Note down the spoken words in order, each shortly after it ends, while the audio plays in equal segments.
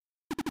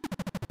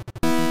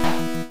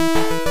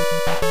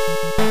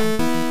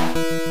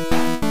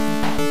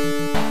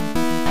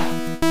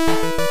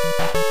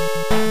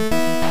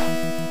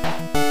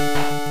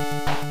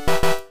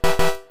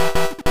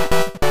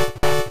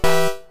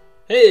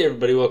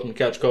Welcome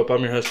to Couch Co-op.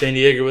 I'm your host,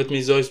 Danny Yeager. With me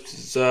as always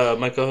is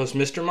my co-host,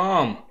 Mr.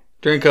 Mom.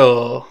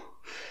 Drinko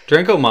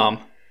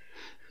Mom.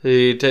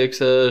 He takes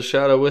a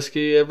shot of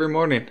whiskey every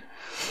morning.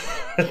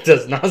 It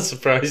does not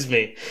surprise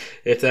me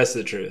if that's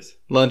the truth.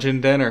 Lunch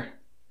and dinner.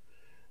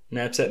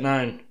 Naps at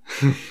 9.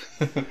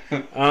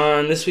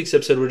 On this week's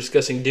episode, we're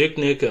discussing Duke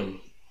Nukem,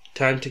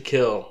 Time to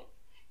Kill.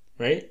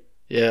 Right?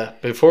 Yeah.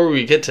 Before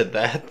we get to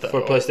that, though.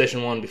 For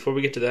PlayStation 1. Before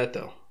we get to that,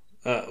 though.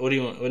 What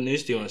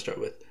news do you want to start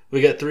with?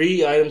 We got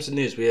 3 items of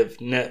news. We have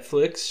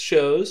Netflix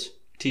shows,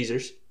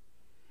 teasers.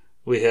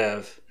 We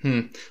have...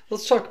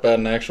 Let's talk about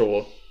an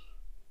actual...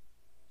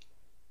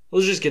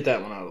 Let's just get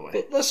that one out of the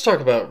way. Let's talk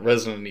about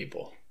Resident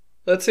Evil.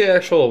 That's the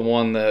actual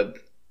one that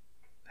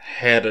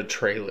had a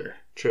trailer.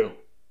 True.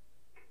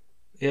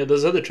 Yeah,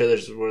 those other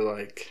trailers were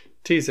like...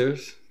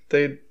 Teasers.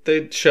 They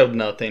showed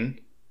nothing.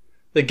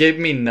 They gave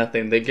me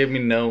nothing. They gave me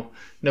no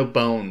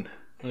bone.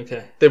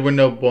 Okay. They were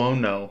no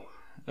bono.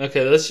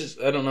 Okay,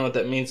 I don't know what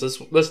that means.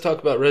 Let's talk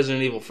about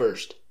Resident Evil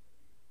first.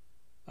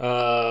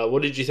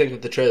 What did you think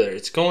of the trailer?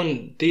 It's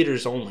going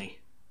theaters only.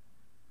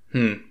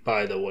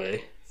 By the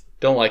way.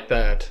 Don't like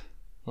that.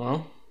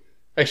 Well?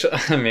 Actually,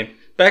 I mean,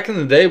 back in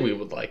the day we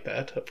would like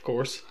that, of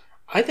course.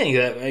 I think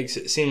that makes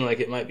it seem like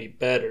it might be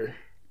better.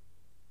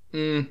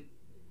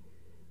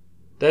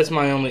 That's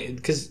my only...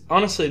 Because,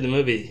 honestly, the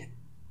movie...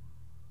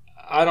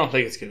 I don't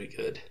think it's going to be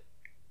good.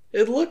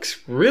 It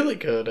looks really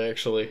good,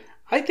 actually.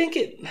 I think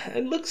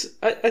it looks...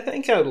 I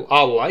think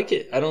I'll like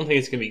it. I don't think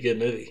it's going to be a good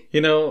movie.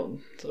 You know,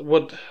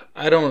 what...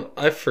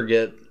 I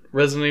forget.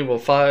 Resident Evil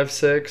 5,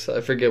 6, I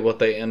forget what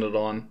they ended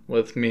on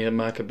with Mia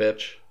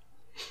Malkovich.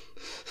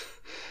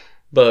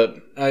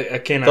 But... I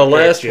cannot... The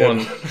last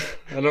one...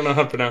 I don't know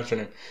how to pronounce her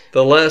name.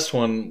 The last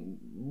one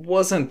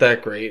wasn't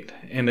that great,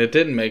 and it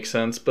didn't make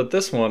sense, but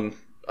this one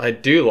I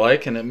do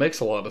like, and it makes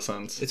a lot of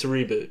sense. It's a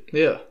reboot.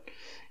 Yeah.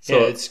 So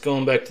yeah, it's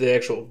going back to the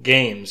actual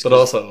games. But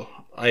also,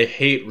 I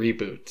hate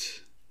reboots.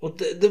 Well,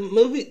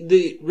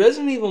 the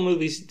Resident Evil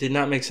movies did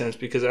not make sense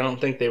because I don't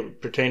think they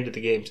pertain to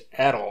the games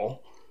at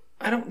all.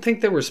 I don't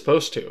think they were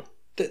supposed to.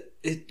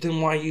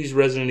 Then why use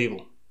Resident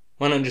Evil?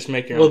 Why not just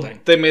make your own thing?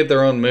 They made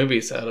their own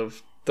movies out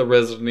of the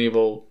Resident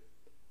Evil.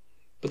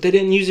 But they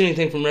didn't use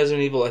anything from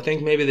Resident Evil. I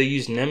think maybe they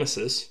used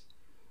Nemesis.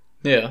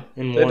 Yeah,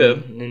 they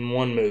did. In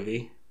one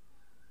movie.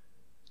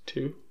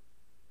 2?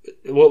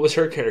 What was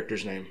her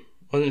character's name?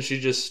 Wasn't she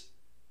just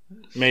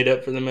made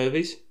up for the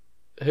movies?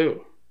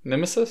 Who?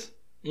 Nemesis?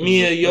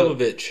 Mia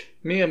Jovovich.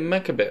 Mia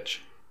Malkovich.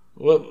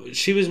 Well,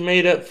 she was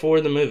made up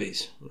for the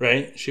movies,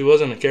 right? She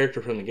wasn't a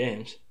character from the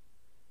games.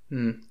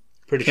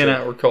 Pretty sure.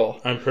 Cannot recall.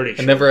 I'm pretty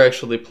sure. I never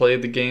actually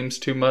played the games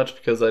too much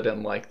because I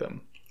didn't like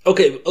them.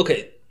 Okay.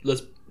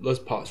 Let's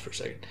pause for a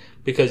second.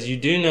 Because you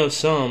do know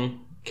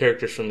some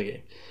characters from the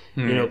game.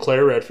 You know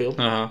Claire Redfield.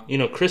 Uh-huh. You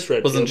know Chris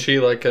Redfield. Wasn't she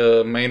like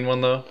a main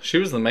one, though? She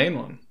was the main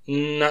one.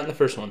 Not in the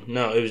first one.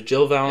 No, it was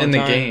Jill Valentine.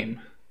 In the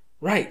game.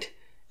 Right.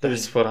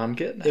 That's what I'm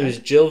getting at. It was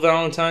Jill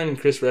Valentine and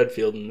Chris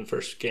Redfield in the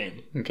first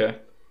game. Okay.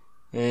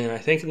 And I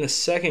think in the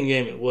second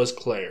game it was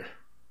Claire,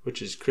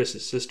 which is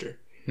Chris's sister.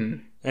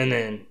 And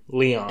then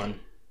Leon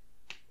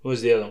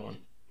was the other one.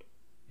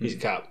 He's a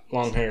cop.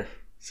 Long hair.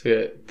 So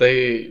yeah,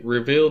 they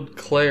revealed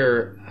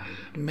Claire,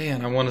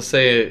 man, I want to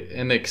say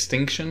in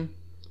Extinction.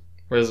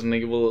 Resident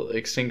Evil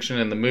Extinction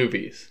in the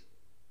movies.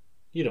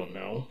 You don't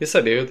know. Yes,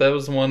 I do. That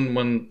was the one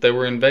when they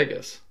were in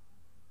Vegas.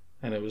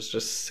 And it was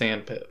just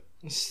sandpit.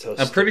 So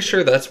I'm pretty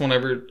sure that's one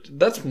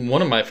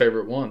of my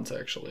favorite ones,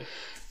 actually.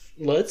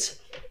 Let's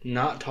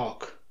not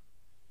talk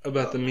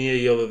about the Mia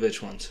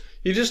Jovovich ones.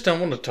 You just don't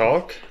want to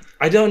talk?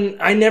 I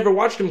never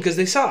watched them because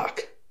they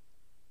suck.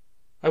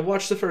 I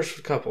watched the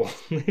first couple.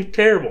 They're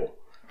terrible.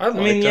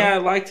 I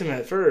liked them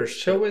at first.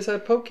 She always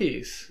had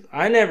pokies.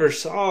 I never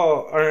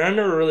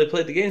really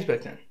played the games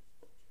back then.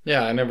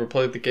 Yeah, I never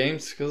played the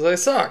games because they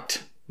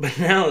sucked. But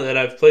now that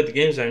I've played the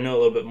games and I know a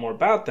little bit more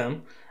about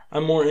them,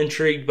 I'm more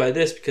intrigued by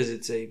this because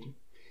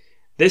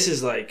this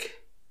is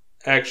like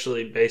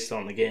actually based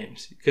on the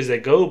games. Because they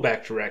go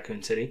back to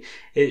Raccoon City.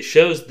 It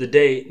shows the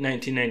date,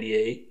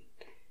 1998,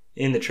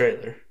 in the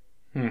trailer.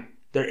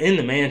 They're in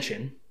the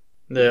mansion.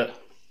 Yeah.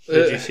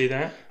 Did you see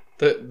that?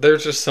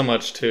 There's just so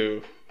much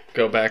to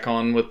go back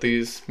on with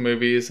these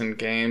movies and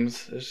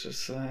games. It's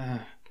just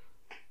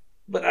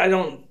But I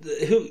don't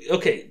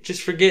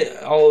just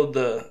forget all of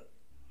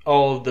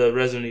the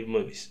Resident Evil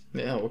movies.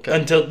 Yeah, okay.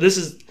 Until this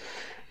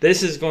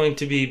is going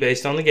to be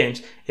based on the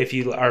games. If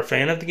you are a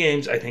fan of the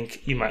games, I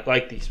think you might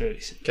like these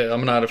movies. Okay,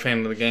 I'm not a fan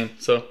of the game,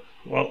 so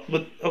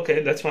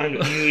okay, that's fine.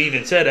 You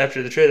even said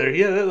after the trailer,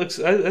 yeah, that looks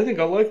I think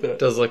I'll like that. It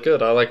does look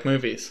good. I like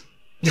movies.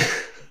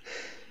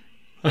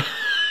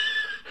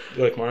 You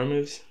like Mario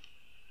movies?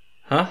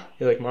 Huh?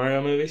 You like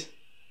Mario movies?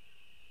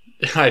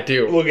 I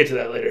do. We'll get to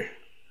that later.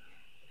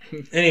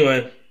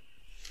 Anyway.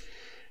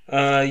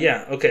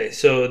 Okay,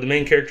 so the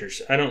main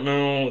characters. I don't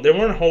know. There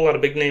weren't a whole lot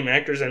of big name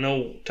actors. I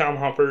know Tom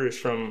Hopper is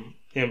from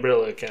the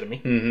Umbrella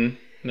Academy.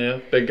 Yeah,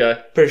 big guy.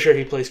 Pretty sure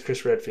he plays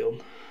Chris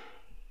Redfield.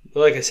 But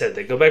like I said,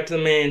 they go back to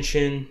the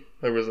mansion.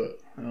 There was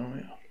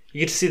You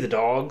get to see the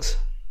dogs.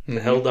 The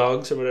hell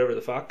dogs or whatever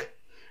the fuck.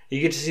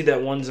 You get to see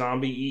that one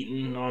zombie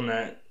eating on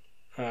that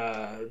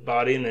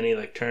body, and then he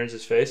like turns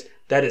his face.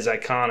 That is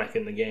iconic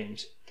in the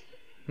games.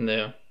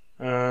 Yeah.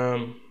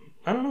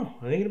 I don't know.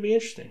 I think it'll be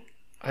interesting.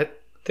 I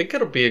think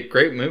it'll be a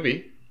great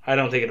movie. I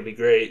don't think it'll be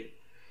great.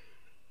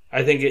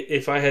 I think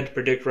if I had to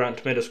predict Rotten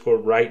Tomato score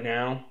right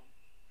now,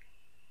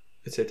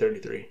 I'd say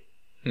 33.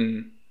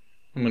 I'm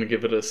going to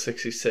give it a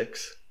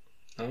 66.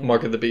 Oh.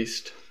 Mark of the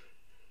Beast.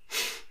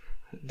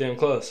 Damn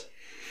close.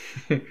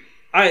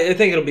 I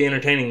think it'll be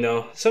entertaining,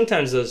 though.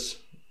 Sometimes those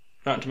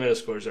Rotten Tomato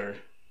scores are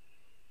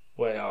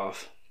way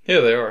off.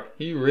 Yeah, they are.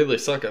 You really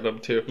suck at them,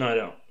 too. No, I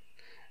don't.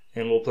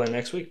 And we'll play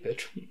next week,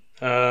 bitch.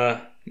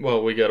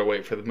 Well, we got to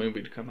wait for the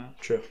movie to come out.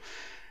 True.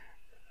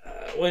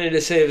 When did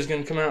it say it was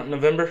going to come out? In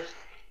November,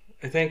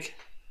 I think.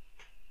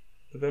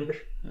 November?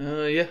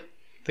 Yeah.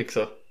 I think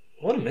so.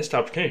 What a missed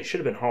opportunity. Should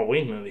have been a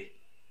Halloween movie.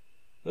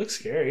 Looks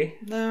scary.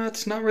 No,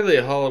 it's not really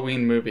a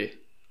Halloween movie.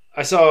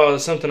 I saw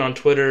something on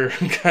Twitter.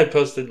 A guy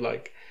posted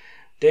like,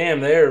 damn,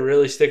 they're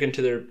really sticking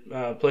to their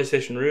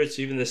PlayStation roots.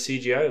 Even the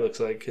CGI looks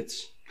like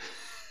it's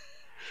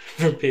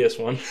from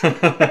PS1.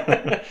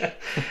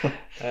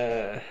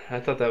 I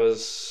thought that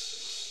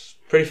was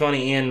pretty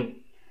funny and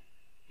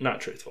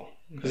not truthful.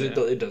 Because it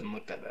doesn't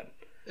look that bad.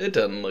 It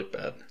doesn't look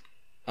bad.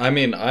 I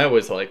mean, I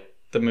always like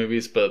the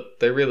movies, but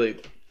they really...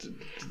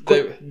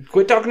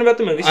 Quit talking about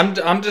the movies.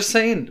 I'm just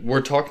saying,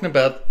 we're talking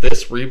about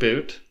this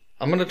reboot.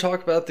 I'm going to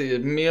talk about the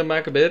Mia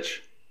Makabitch.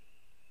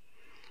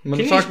 I'm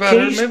going to talk about her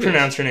movies. Can you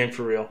pronounce her name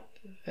for real?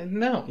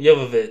 No.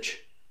 Jovovich.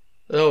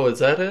 Oh, is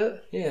that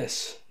it?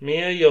 Yes.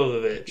 Mia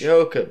Jovovich.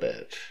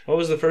 Jovovich. What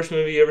was the first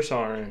movie you ever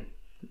saw her in?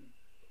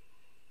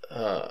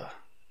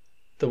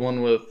 The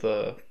one with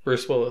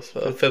Bruce Willis.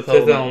 Fifth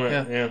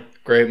Element. Yeah.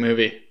 Great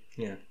movie.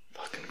 Yeah.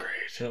 Fucking great.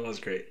 That was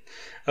great.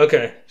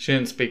 Okay. She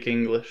didn't speak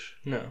English.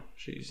 No,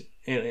 she's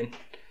alien.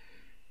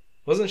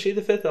 Wasn't she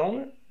the Fifth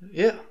Element?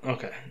 Yeah.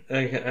 Okay.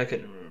 I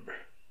couldn't remember.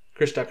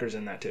 Chris Tucker's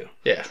in that too.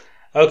 Yeah.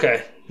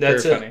 Okay.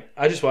 That's very funny.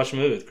 I just watched a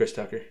movie with Chris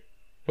Tucker.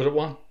 What it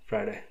won?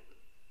 Friday.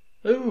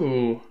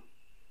 Ooh.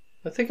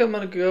 I think I'm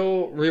gonna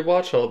go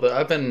rewatch all that.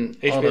 I've been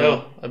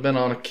HBO. I've been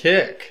on a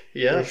kick.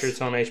 Yes. Pretty sure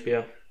it's on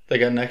HBO. They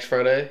got next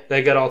Friday.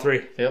 They got all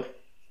three. Yep.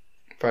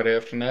 Friday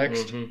after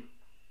next. Mm-hmm.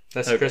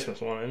 That's the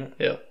Christmas one, isn't it?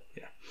 Yep.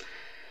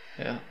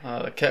 Yeah.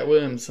 Yeah. Cat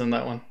Williams in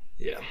that one.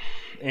 Yeah.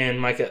 And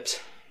Mike Epps.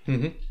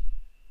 Mm-hmm.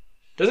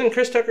 Doesn't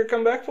Chris Tucker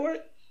come back for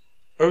it?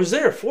 Or was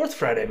there a fourth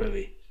Friday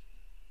movie?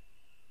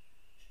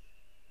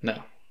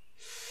 No.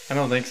 I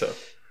don't think so.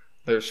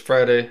 There's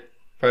Friday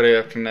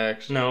after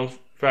next. No,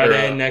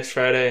 Friday, next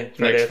Friday,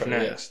 Friday next after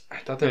Friday, next. Yeah.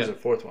 I thought there was a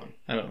fourth one.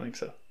 I don't think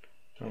so.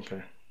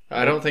 Okay.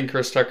 I don't think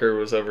Chris Tucker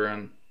was ever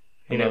in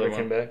He never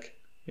came back?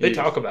 He They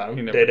talk about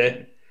him. never Day-Day.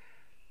 came.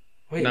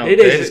 Wait, No,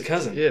 Day-Day's his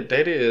cousin. Yeah,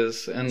 Day-Day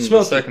is in the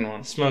Smokey. second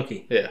one.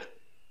 Smokey. Yeah.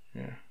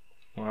 Yeah.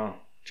 Wow.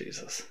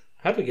 Jesus.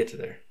 How'd we get to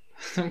there?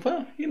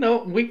 Well,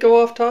 we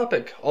go off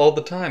topic all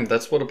the time.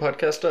 That's what a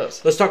podcast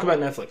does. Let's talk about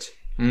Netflix.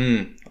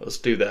 Let's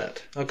do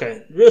that.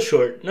 Okay, real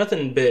short.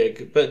 Nothing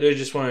big, but they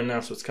just want to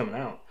announce what's coming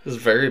out. It's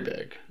very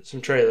big.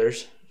 Some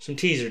trailers. Some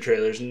teaser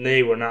trailers, and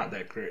they were not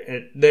that great.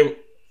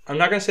 I'm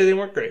not going to say they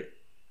weren't great.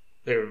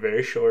 They were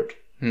very short,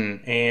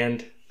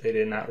 and they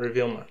did not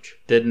reveal much.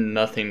 Did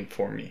nothing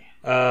for me.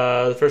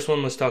 The first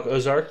one, let's talk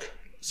Ozark.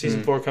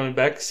 Season 4 coming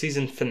back. It's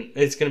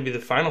going to be the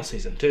final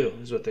season, too,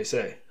 is what they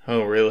say.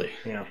 Oh, really?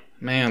 Yeah.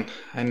 Man,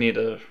 I need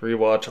to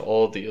rewatch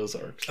all of the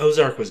Ozarks.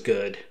 Ozark was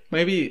good.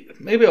 Maybe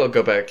I'll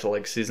go back to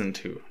like season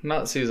 2,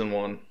 not season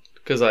 1,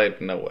 because I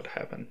know what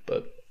happened.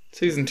 But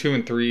season 2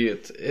 and 3,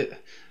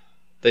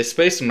 they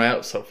spaced them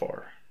out so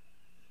far.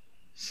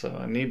 So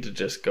I need to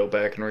just go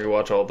back and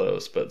rewatch all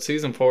those. But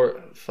season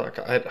 4, fuck,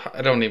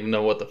 I don't even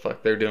know what the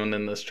fuck they're doing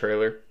in this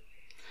trailer.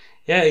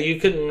 Yeah, you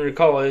couldn't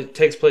recall. It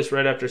takes place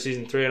right after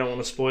season 3. I don't want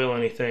to spoil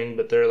anything,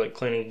 but they're like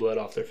cleaning blood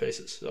off their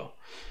faces. So,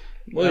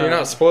 well, you're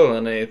not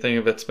spoiling anything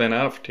if it's been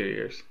out for 2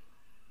 years.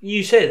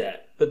 You say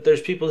that, but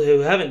there's people who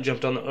haven't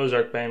jumped on the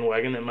Ozark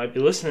bandwagon that might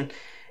be listening.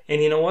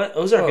 And you know what?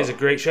 Ozark is a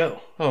great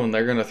show. Oh, and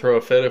they're gonna throw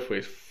a fit if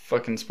we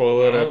fucking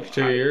spoil it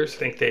after 2 years? I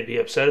think they'd be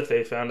upset if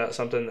they found out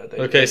something that they...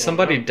 Okay,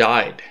 somebody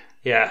died.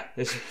 Yeah,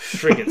 it's a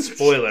freaking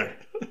spoiler.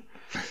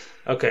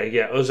 Okay,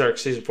 yeah, Ozark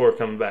season 4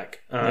 coming back.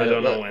 I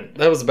don't know when.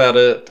 That was about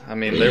it. I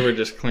mean, they were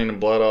just cleaning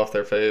blood off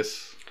their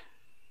face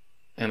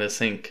in a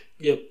sink.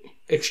 Yep.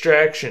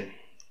 Extraction.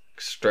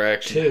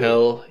 2.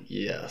 Hell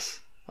yes.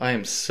 I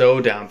am so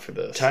down for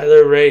this.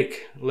 Tyler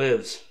Rake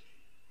lives.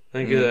 I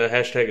think the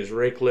hashtag is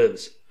Rake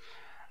lives.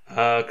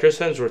 Chris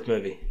Hemsworth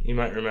movie, you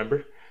might remember.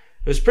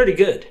 It was pretty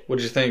good. What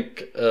did you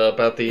think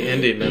about the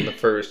ending in the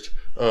first?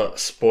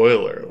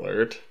 Spoiler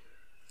alert.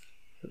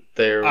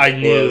 I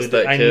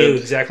knew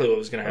exactly what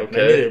was going to happen.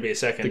 Okay. I knew there'd be a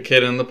second. The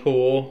kid in the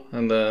pool,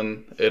 and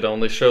then it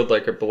only showed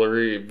like a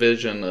blurry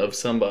vision of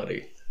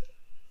somebody.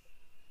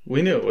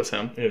 We knew it was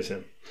him. It was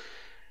him.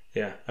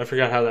 Yeah, I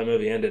forgot how that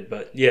movie ended,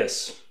 but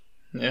yes.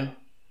 Yeah.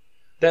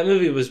 That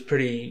movie was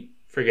pretty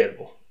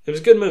forgettable. It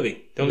was a good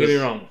movie. Don't get me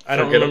wrong. I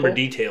don't remember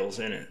details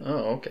in it.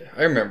 Oh, okay.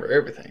 I remember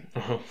everything.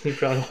 You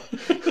probably...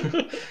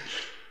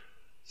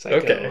 Psycho.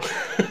 Okay.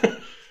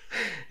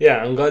 Yeah,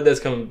 I'm glad that's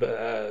coming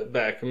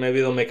back. Maybe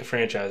they'll make a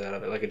franchise out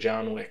of it, like a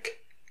John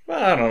Wick.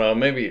 Well, I don't know.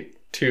 Maybe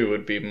 2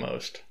 would be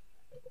most.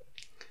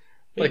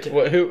 Like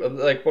what? Who?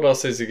 Like what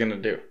else is he gonna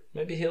do?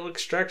 Maybe he'll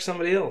extract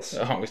somebody else.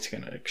 Oh, he's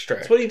gonna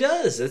extract. That's what he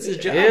does. That's his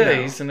job. Yeah,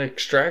 now. he's an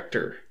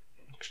extractor.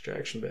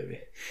 Extraction, baby.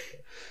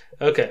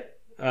 Okay.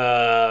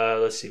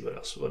 Let's see what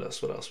else.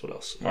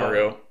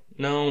 Mario.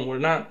 No, we're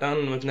not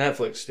done with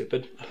Netflix.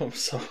 Stupid. I'm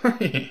sorry.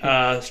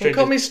 Stranger, Don't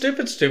call me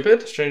stupid.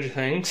 Stupid. Stranger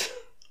Things,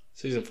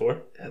 season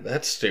 4. Yeah,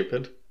 that's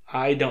stupid.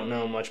 I don't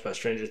know much about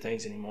Stranger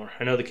Things anymore.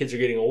 I know the kids are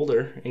getting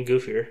older and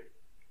goofier.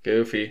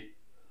 Goofy.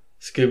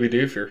 Scooby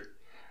Doofer.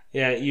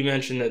 Yeah, you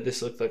mentioned that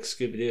this looked like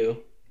Scooby Doo.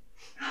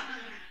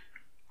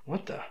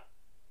 What the?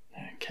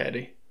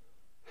 Kitty.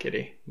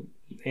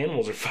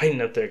 Animals are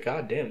fighting up there.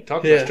 God damn.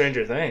 Talk Yeah. about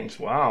Stranger Things.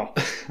 Wow.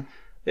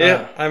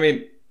 Yeah, I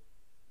mean,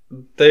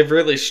 they've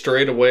really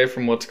strayed away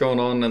from what's going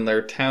on in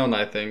their town,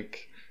 I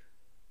think.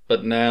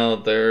 But now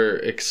they're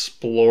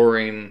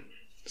exploring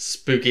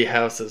spooky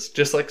houses,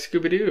 just like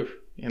Scooby Doo.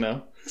 You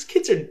know, These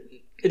kids are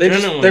they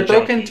adrenaline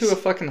broke junkies. into a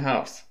fucking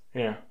house.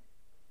 Yeah.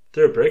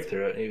 They're a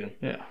breakthrough it, even.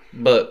 Yeah,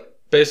 but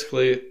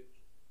basically,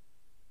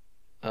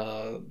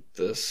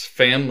 this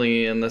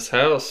family in this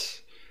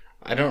house,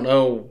 I don't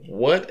know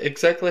what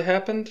exactly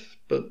happened,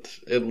 but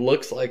it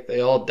looks like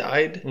they all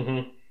died.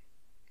 Mm-hmm.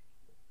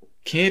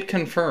 Can't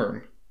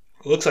confirm.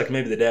 It looks like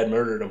maybe the dad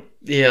murdered him.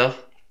 Yeah.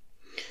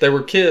 There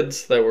were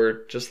kids that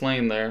were just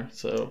laying there,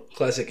 so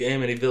Classic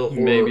Amityville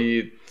horror.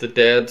 maybe the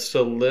dad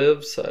still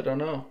lives. I don't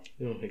know.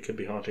 He could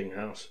be haunting the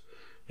house.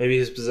 Maybe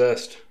he's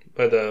possessed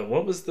by the...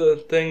 What was the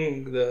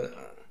thing?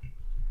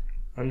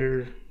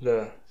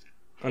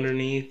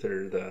 Underneath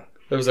or the...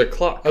 There was a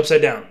clock.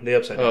 Upside down. The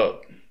upside down.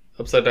 Oh,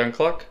 upside down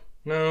clock?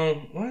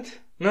 No. What?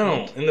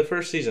 No. In the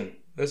first season.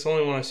 That's the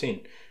only one I've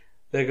seen.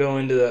 They go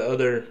into the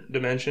other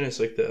dimension. It's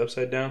like the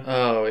upside down.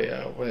 Oh,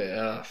 yeah.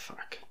 Wait,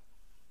 fuck.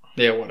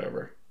 Yeah,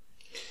 whatever.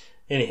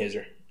 Any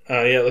hizer.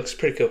 Yeah, it looks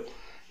pretty cool.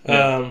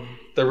 Yeah.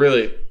 They're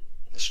really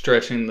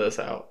stretching this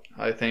out,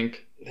 I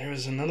think. There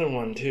was another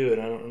one too,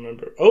 and I don't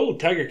remember. Oh,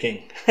 Tiger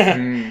King.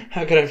 Mm.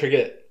 How could I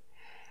forget?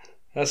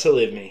 That's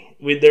silly of me.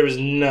 There was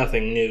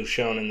nothing new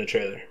shown in the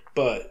trailer,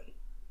 but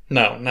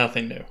No,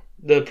 nothing new.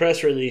 the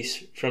press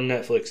release from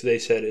Netflix, they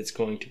said it's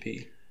going to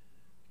be.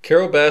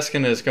 Carol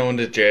Baskin is going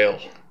to jail.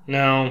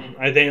 No,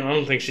 I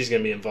don't think she's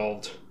going to be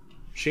involved.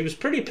 She was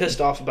pretty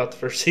pissed off about the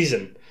first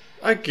season.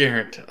 I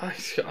guarantee.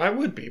 I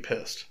would be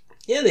pissed.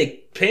 Yeah,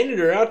 they painted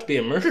her out to be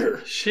a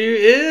murderer. She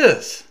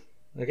is.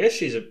 I guess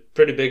she's a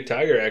pretty big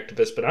tiger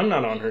activist, but I'm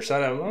not on her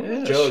side. I'm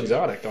on Joe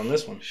Exotic on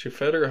this one. She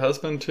fed her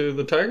husband to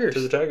the tigers. To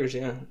the tigers,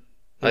 yeah.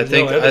 I There's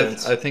no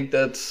evidence. think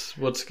that's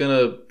what's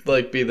gonna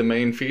be the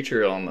main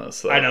feature on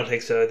this. Though. I don't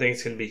think so. I think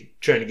it's going to be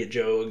trying to get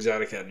Joe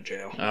Exotic out of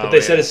jail. Oh, but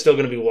they said yeah. it's still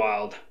going to be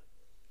wild.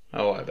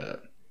 Oh, I bet.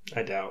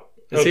 I doubt.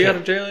 Is he out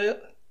of jail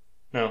yet?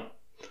 No.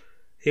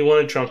 He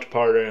wanted Trump to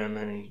pardon him,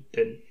 and he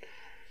didn't.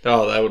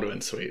 Oh, that would have been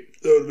sweet.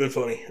 That would have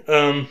been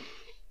funny.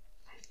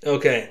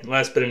 Okay,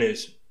 last bit of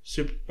news.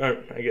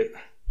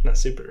 Not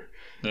super.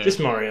 Yeah.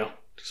 Just Mario.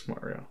 Just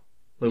Mario.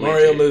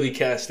 Mario movie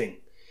casting.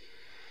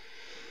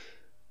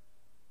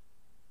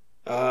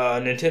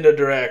 Nintendo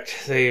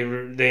Direct. They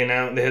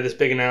announced, they had this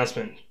big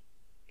announcement.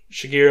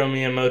 Shigeru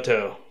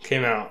Miyamoto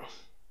came out.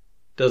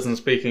 Doesn't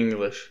speak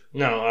English.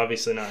 No,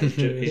 obviously not.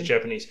 He's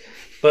Japanese.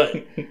 But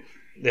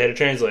they had a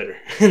translator.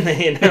 And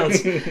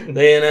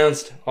they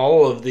announced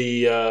all of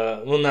the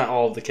not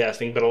all of the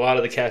casting, but a lot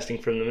of the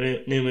casting from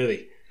the new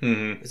movie.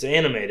 Mm-hmm. It's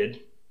animated.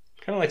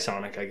 Kind of like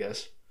Sonic, I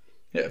guess.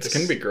 Yeah, it's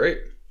going to be great.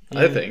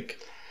 I think.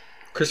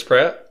 Chris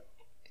Pratt?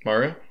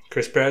 Mario?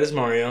 Chris Pratt is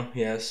Mario,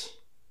 yes.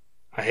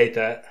 I hate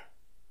that.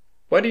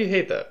 Why do you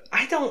hate that?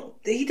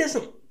 He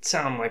doesn't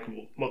sound like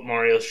what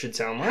Mario should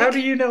sound like. How do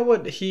you know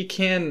what he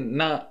can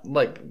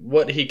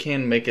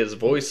make his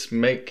voice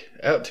make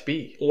out to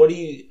be?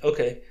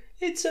 Okay.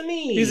 It's a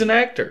me. He's an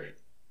actor.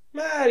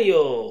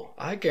 Mario.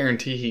 I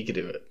guarantee he could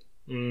do it.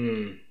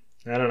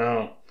 I don't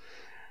know.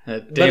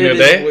 Daniel But it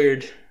Day? is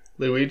weird.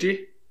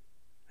 Luigi?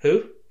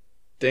 Who?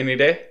 Danny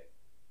Day?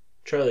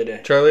 Charlie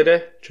Day. Charlie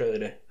Day? Charlie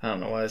Day. I don't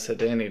know why I said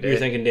Danny Day. You're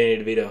thinking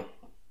Danny DeVito.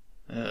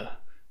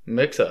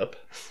 Mix up.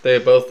 They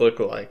both look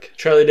alike.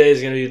 Charlie Day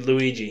is going to be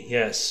Luigi,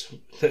 yes.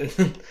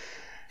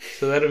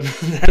 So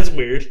that's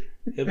weird.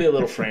 He'll be a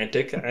little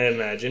frantic, I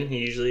imagine. He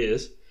usually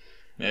is.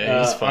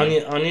 Yeah, he's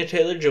funny. Anya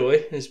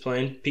Taylor-Joy is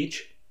playing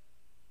Peach.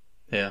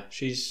 Yeah.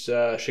 She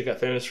got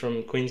famous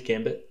from Queen's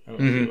Gambit. I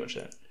don't know if you watch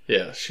that.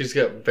 Yeah, she's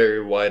got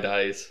very wide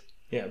eyes.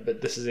 Yeah,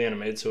 but this is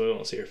animated, so we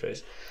won't see her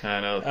face.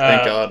 I know.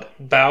 Thank God.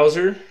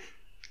 Bowser,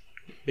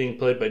 being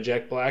played by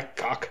Jack Black.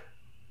 Cock.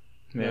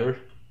 Remember?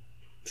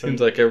 Seems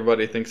like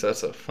everybody thinks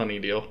that's a funny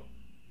deal.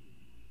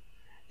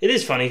 It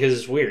is funny because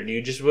it's weird.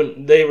 You just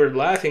wouldn't. They were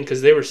laughing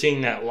because they were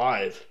seeing that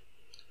live.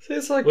 See,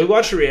 it's like We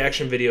watched a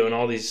reaction video, and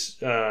all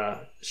these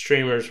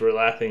streamers were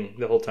laughing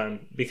the whole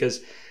time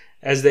because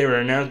as they were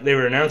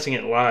announcing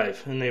it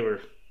live, and they were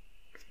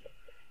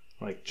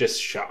like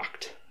just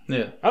shocked.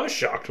 Yeah. I was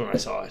shocked when I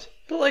saw it.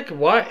 But like,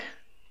 why?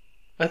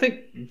 I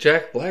think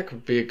Jack Black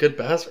would be a good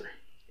Bowser.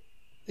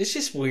 It's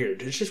just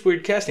weird. It's just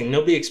weird casting.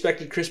 Nobody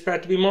expected Chris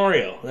Pratt to be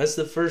Mario. That's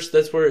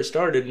where it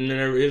started, and then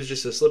it was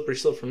just a slippery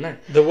slope from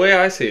there. The way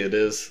I see it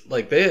is,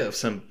 like, they have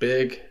some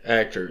big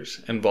actors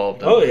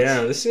involved in Oh, this.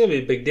 yeah. This is going to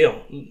be a big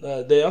deal.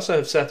 They also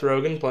have Seth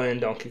Rogen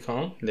playing Donkey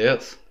Kong.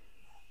 Yes.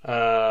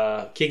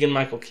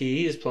 Keegan-Michael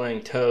Key is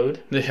playing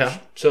Toad. Yeah.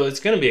 So it's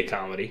going to be a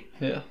comedy.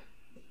 Yeah.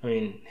 I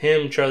mean,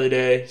 him, Charlie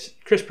Day,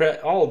 Chris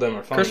Pratt, all of them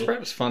are funny. Chris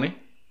Pratt's funny.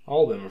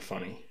 All of them are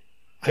funny.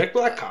 Jack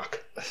Blackcock.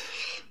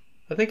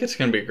 I think it's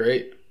going to be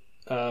great.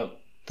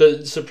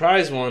 The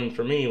surprise one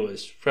for me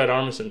was Fred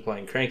Armisen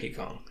playing Cranky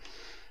Kong.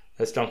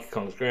 That's Donkey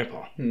Kong's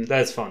grandpa.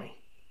 That's funny.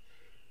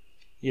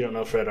 You don't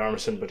know Fred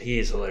Armisen, but he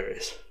is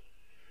hilarious.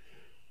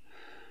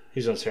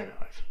 He's on Saturday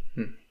Night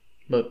Live.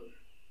 But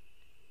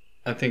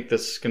I think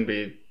this is going to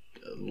be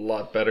a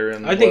lot better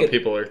than what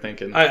people are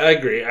thinking. I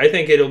agree. I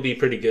think it'll be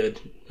pretty good.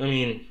 I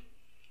mean,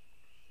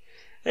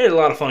 there's a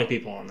lot of funny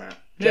people on that.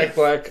 Jack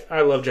Black.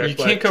 I love Jack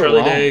Black. Can't go Charlie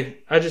wrong. Day.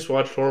 I just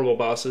watched Horrible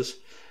Bosses.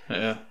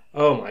 Yeah.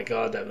 Oh my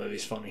god, that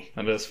movie's funny.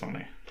 That is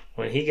funny.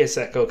 When he gets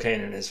that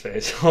cocaine in his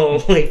face,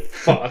 holy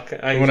fuck.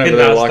 Whenever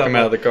they lock him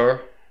out of the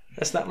car.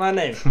 That's not my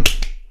name.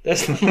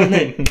 That's not my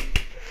name.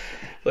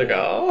 Like,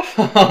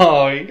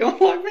 oh, you gonna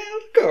lock me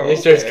out of the car? He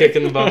starts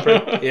kicking the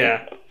bumper.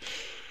 Yeah.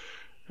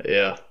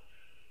 Yeah.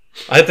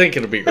 I think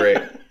it'll be great.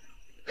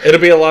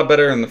 It'll be a lot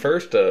better than the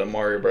first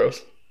Mario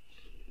Bros.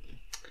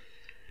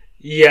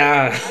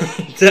 Yeah,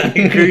 I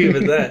agree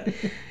with that.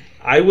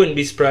 I wouldn't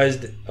be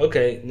surprised.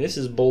 Okay, this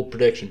is a bold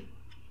prediction.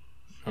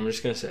 I'm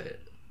just going to say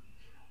it.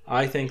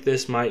 I think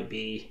this might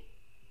be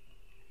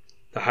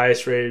the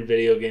highest rated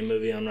video game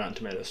movie on Rotten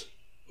Tomatoes.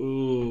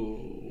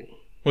 Ooh.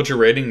 What's your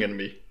rating going to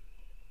be?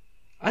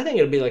 I think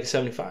it'll be like a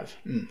 75.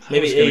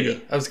 Maybe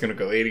 80. I was going to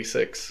go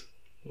 86.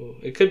 Ooh,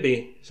 it could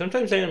be.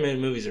 Sometimes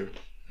animated movies are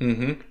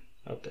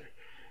up there.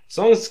 As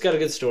long as it's got a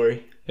good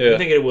story. Yeah. I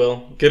think it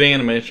will. Good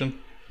animation.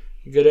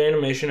 Good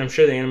animation. I'm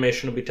sure the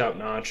animation will be top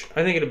notch.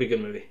 I think it'll be a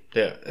good movie.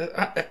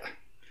 Yeah.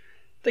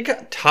 They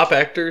got top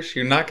actors.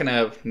 You're not going to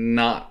have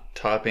not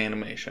top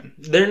animation.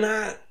 They're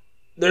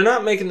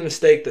not making the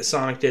mistake that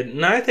Sonic did.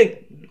 And I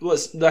think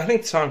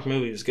the Sonic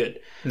movie was good.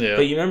 Yeah.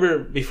 But you remember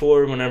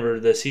before whenever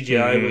the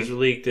CGI was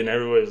leaked and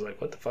everybody was like,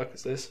 what the fuck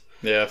is this?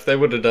 Yeah, if they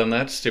would have done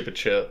that stupid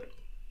shit,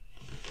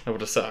 that would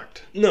have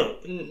sucked. No.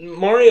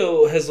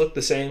 Mario has looked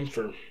the same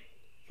for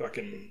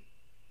fucking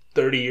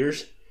 30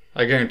 years.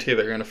 I guarantee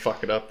they're going to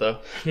fuck it up, though.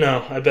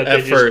 No, I bet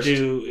they just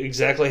do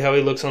exactly how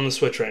he looks on the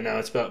Switch right now.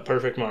 It's about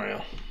perfect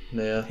Mario.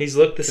 Yeah. He's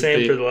looked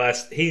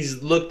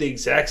he's looked the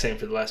exact same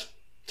for the last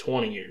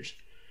 20 years.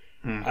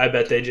 I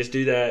bet they just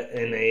do that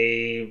and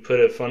they put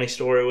a funny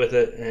story with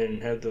it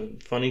and have the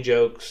funny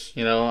jokes.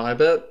 You know, I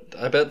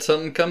bet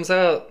something comes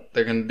out.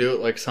 They're going to do it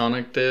like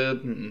Sonic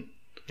did.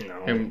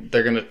 And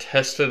they're going to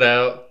test it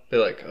out. Be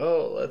like,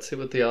 oh, let's see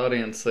what the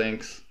audience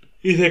thinks.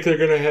 You think they're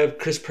going to have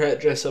Chris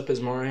Pratt dress up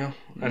as Mario?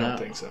 I don't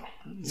think so.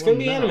 It's going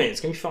to be animated. It's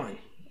going to be fine.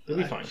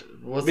 It'll be fine.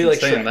 It'll be like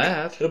saying Shrek.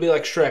 that. It'll be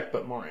like Shrek,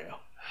 but Mario.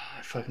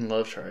 I fucking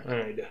love Shrek. I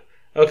know you do.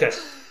 Okay.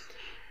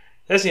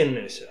 That's the end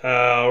of news.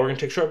 We're going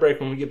to take a short break.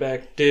 When we get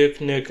back, Duke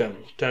Nukem,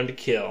 Time to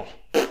Kill.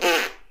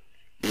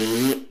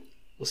 We'll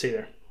see you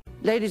there.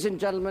 Ladies and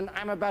gentlemen,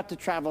 I'm about to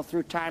travel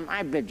through time.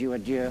 I bid you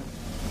adieu.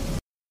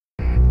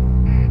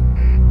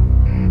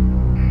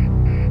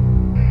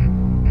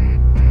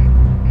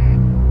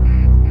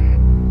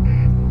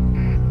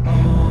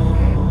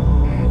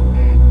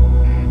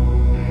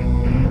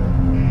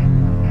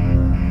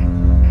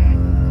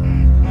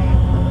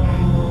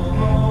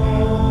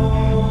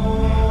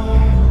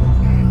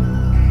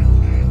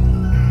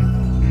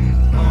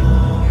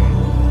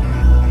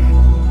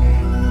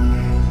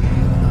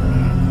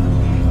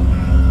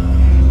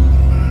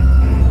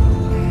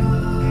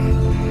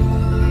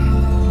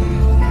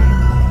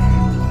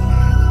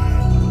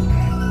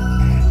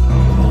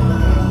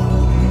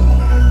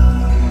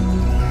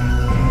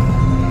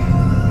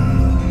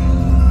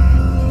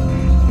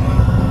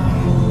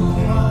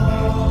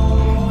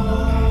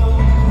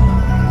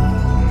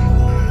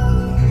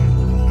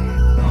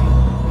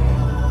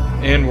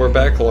 And we're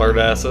back, lard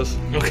asses.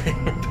 Okay,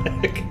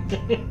 we're back.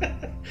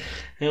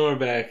 And we're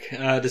back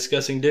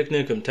discussing Duke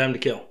Nukem, Time to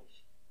Kill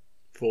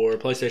for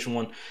PlayStation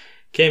 1.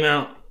 Came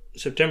out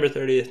September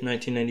 30th,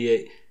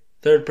 1998.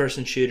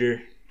 Third-person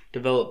shooter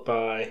developed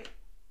by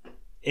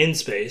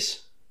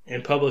InSpace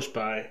and published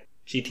by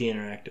GT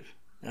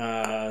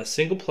Interactive.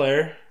 Single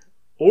player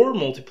or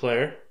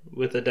multiplayer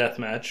with a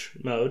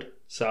deathmatch mode.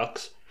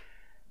 Sucks.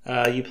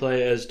 You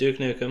play as Duke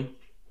Nukem,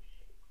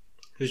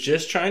 who's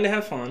just trying to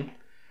have fun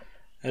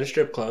at a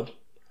strip club.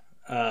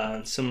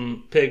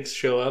 Some pigs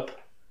show up.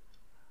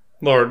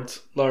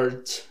 Lards.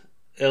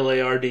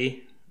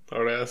 L-A-R-D.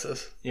 Lard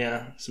asses.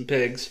 Yeah, some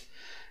pigs.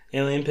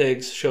 Alien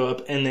pigs show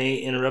up and they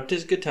interrupt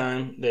his good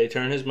time. They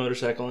turn his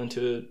motorcycle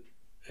into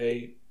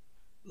a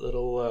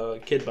little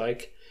kid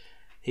bike.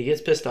 He gets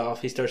pissed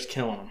off. He starts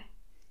killing them.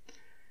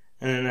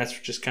 And then that's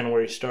just kind of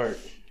where you start.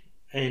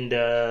 And,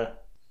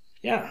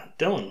 yeah,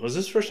 Dylan, was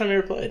this the first time you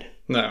ever played?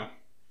 No.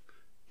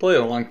 Played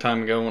a long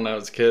time ago when I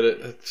was a kid.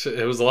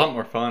 It was a lot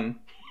more fun.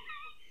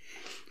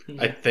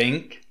 I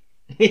think.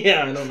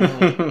 Yeah, I don't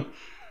know.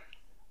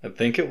 I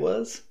think it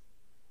was.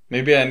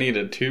 Maybe I need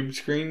a tube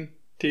screen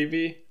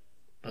TV.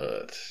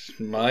 But,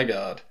 my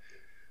God.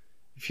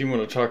 If you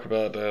want to talk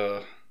about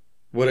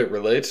what it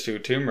relates to,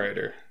 Tomb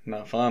Raider,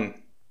 not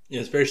fun. Yeah,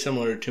 it's very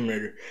similar to Tomb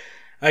Raider.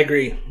 I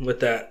agree with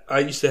that. I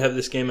used to have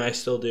this game, I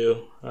still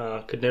do.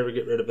 Could never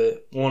get rid of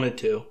it. Wanted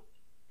to,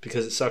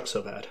 because it sucks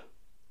so bad.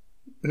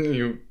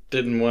 You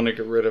didn't want to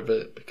get rid of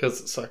it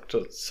because it sucked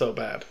so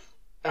bad.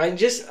 I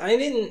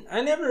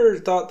never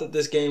thought that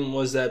this game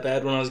was that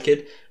bad when I was a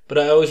kid, but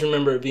I always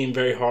remember it being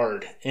very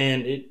hard,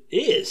 and it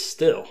is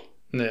still.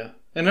 Yeah.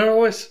 And it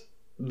always,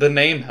 the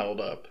name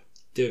held up.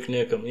 Duke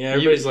Nukem. Yeah,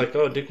 everybody's like,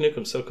 oh, Duke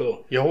Nukem's so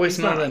cool. You always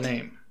He's know not. that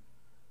name.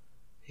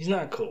 He's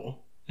not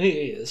cool. He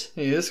is.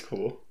 He is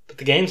cool. But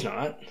the game's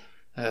not.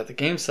 The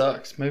game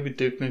sucks. Maybe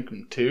Duke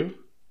Nukem 2?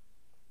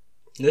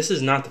 This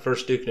is not the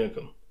first Duke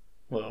Nukem.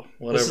 Well,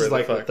 whatever This is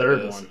like the fuck third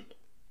it is. one.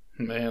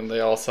 Man, they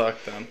all suck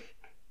then.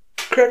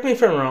 Correct me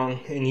if I'm wrong,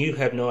 and you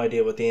have no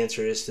idea what the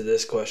answer is to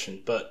this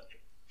question, but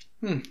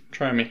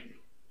Try me.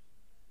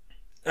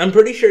 I'm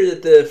pretty sure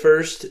that the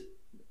first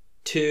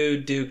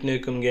two Duke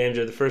Nukem games,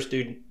 or the first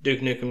Duke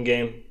Nukem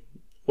game,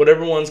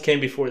 whatever ones came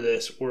before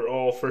this, were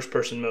all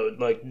first-person mode,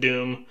 like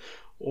Doom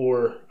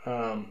or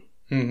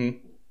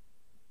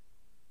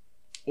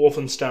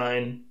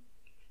Wolfenstein,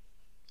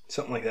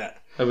 something like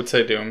that. I would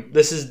say Doom.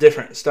 This is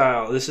different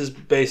style. This is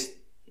based...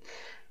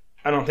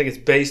 I don't think it's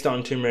based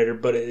on Tomb Raider,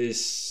 but it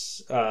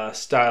is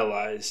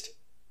stylized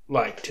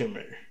like Tomb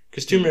Raider.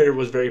 Because Tomb Raider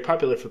was very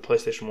popular for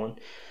PlayStation 1.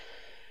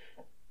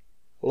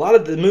 A lot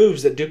of the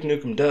moves that Duke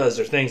Nukem does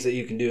are things that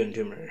you can do in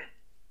Tomb Raider.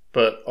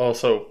 But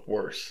also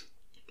worse.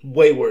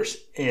 Way worse.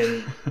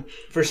 And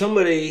for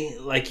somebody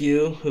like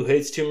you who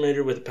hates Tomb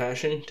Raider with a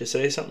passion to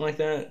say something like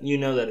that, you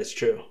know that it's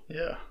true.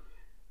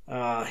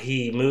 Yeah.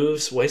 He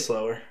moves way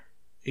slower.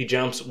 He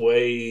jumps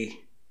way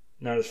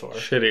not as far.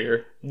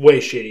 Shittier. Way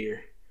shittier.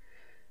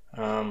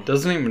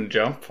 Doesn't even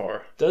jump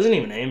far. Doesn't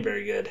even aim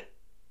very good.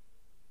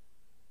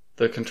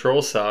 The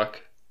controls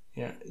suck.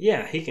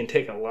 Yeah, he can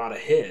take a lot of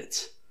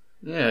hits.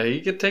 Yeah, he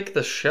could take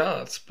the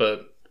shots,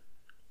 but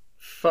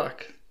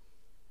fuck.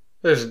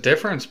 There's a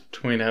difference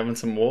between having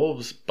some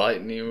wolves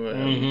biting you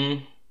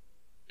and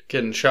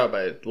getting shot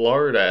by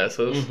lard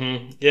asses.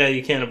 Yeah,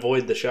 you can't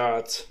avoid the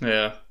shots.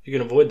 Yeah. You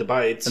can avoid the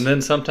bites. And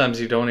then sometimes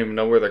you don't even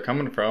know where they're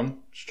coming from.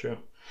 It's true.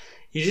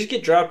 You just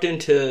get dropped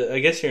into, I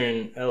guess you're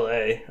in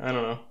LA. I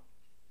don't know.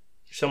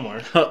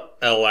 Somewhere.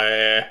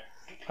 LA.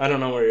 I don't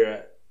know where you're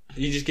at.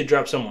 You just get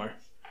dropped somewhere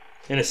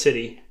in a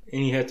city,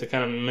 and you have to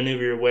kind of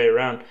maneuver your way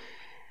around.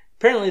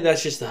 Apparently,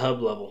 that's just the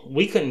hub level.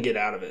 We couldn't get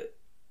out of it.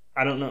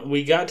 I don't know.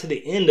 We got to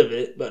the end of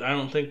it, but I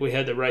don't think we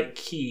had the right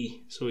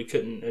key, so we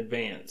couldn't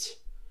advance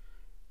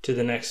to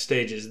the next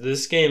stages.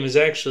 This game is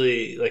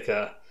actually like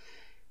a,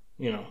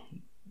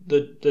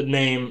 the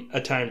name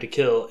A Time to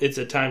Kill. It's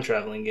a time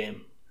traveling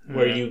game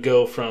where you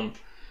go from,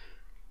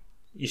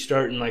 you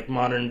start in like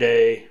modern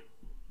day,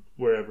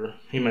 wherever.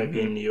 He might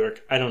be in New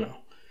York. I don't know.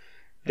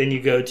 Then you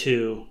can go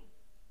to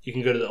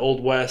the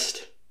Old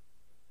West,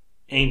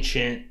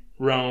 ancient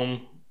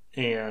Rome,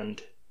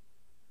 and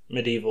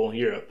medieval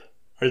Europe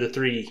are the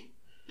three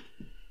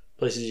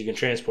places you can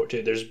transport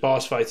to. There's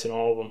boss fights in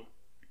all of them.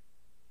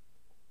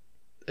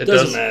 It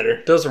doesn't matter.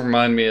 It does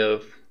remind me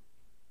of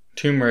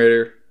Tomb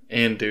Raider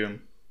and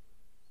Doom.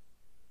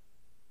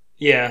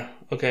 Yeah,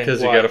 okay.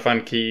 Because you gotta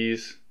find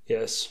keys.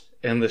 Yes.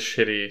 And the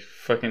shitty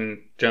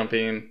fucking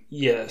jumping.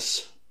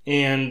 Yes.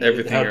 And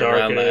everything how dark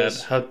around it that.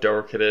 is. How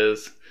dark it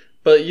is.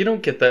 But you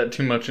don't get that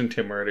too much in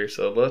Tomb Raider,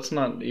 so let's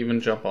not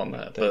even jump on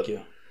that. Thank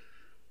you.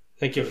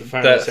 Thank you for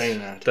finally saying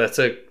that. That's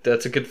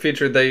a good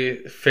feature they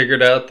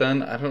figured out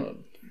then. I don't...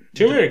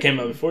 Tomb Raider came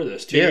out before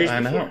this, 2 years before. I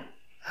know.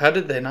 How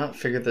did they not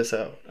figure this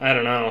out? I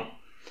don't know.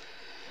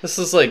 This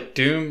is like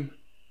Doom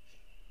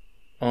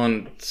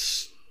on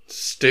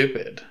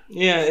stupid.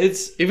 Yeah,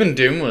 it's... Even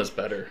Doom was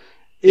better.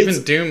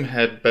 Even Doom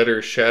had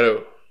better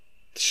shadow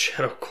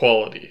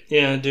quality.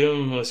 Yeah,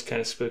 Doom was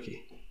kind of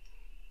spooky.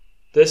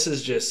 This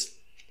is just...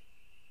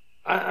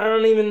 I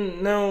don't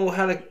even know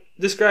how to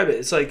describe it.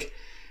 It's like...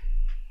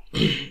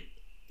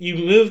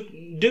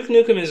 Duke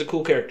Nukem is a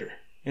cool character.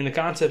 And the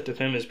concept of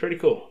him is pretty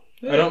cool.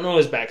 Yeah. I don't know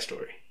his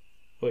backstory.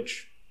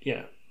 Which,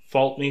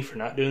 fault me for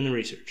not doing the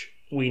research.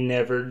 We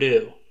never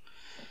do.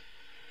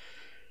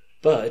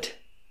 But...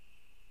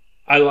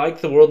 I like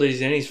the world that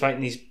he's in. He's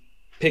fighting these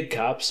pig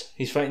cops.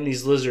 He's fighting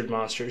these lizard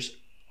monsters.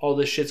 All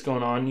this shit's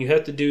going on. You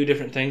have to do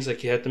different things.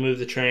 Like you have to move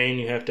the train.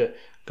 You have to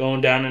go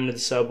down into the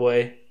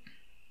subway.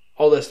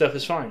 All that stuff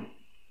is fine.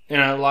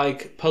 And I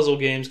like puzzle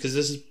games because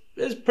this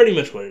is pretty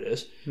much what it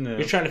is. Yeah.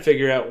 You're trying to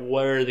figure out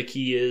where the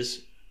key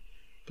is.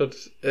 But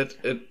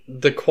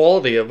the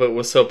quality of it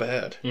was so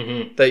bad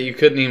that you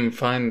couldn't even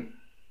find...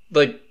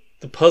 Like,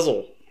 the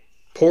puzzle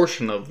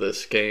portion of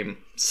this game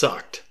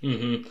sucked.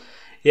 Mm-hmm.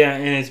 Yeah,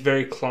 and it's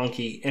very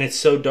clunky. And it's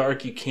so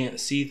dark you can't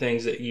see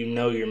things that you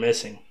know you're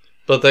missing.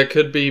 But that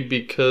could be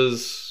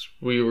because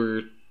we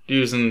were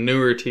using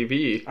newer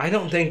TV. I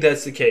don't think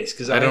that's the case,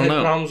 because I had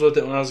problems with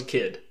it when I was a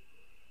kid.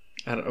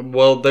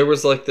 Well, there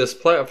was like this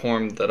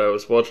platform that I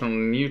was watching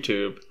on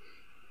YouTube.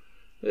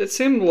 It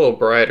seemed a little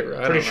brighter.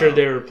 I Pretty don't sure know.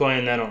 they were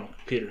playing that on a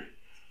computer.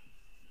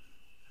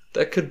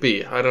 That could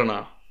be. I don't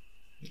know.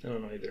 I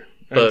don't know either.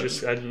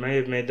 But- I may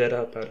have made that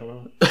up. I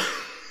don't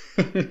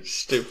know.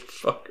 Stupid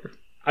fucker.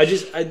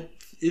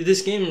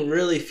 This game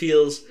really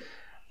feels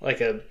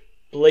like a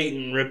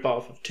blatant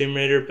ripoff of Tomb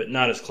Raider, but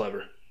not as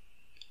clever.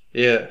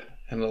 Yeah,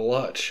 and a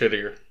lot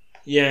shittier.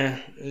 Yeah,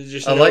 there's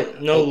just I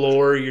no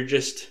lore. You're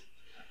just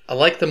I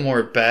like the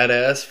more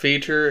badass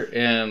feature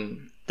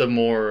and the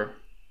more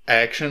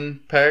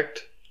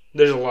action-packed.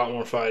 there's a lot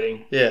more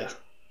fighting. Yeah,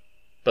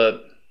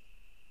 but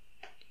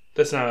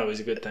That's not always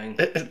a good thing.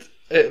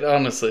 it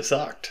honestly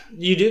sucked.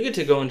 You do get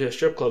to go into a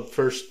strip club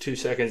first 2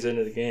 seconds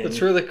into the game.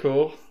 It's really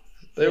cool.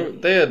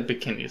 They had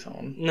bikinis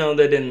on. No,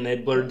 they didn't. They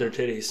blurred their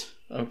titties.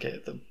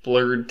 Okay, the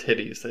blurred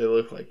titties. They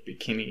look like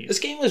bikinis. This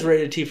game was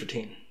rated T for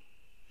teen,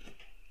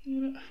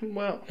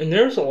 Well, and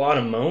there was a lot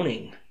of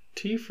moaning.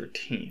 T for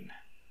teen.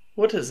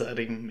 What does that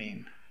even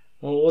mean?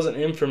 Well, it wasn't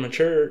M for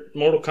mature.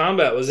 Mortal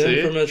Kombat was See?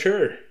 M for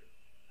mature.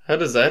 How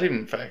does that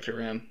even factor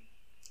in?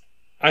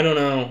 I don't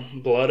know.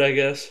 Blood, I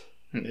guess.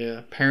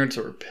 Yeah, parents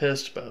were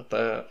pissed about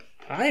that.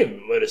 I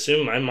would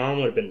assume my mom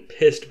would have been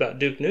pissed about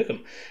Duke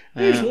Nukem.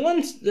 There's Yeah.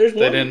 one. They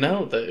didn't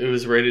know that it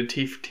was rated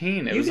T for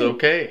teen. It was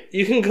okay.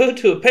 You can go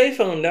to a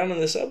payphone down in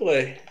the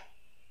subway,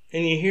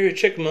 and you hear a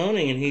chick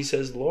moaning, and he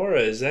says, "Laura,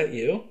 is that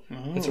you?"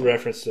 Oh. It's a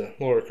reference to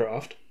Laura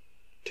Croft,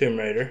 Tomb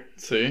Raider.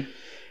 See?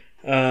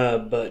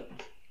 But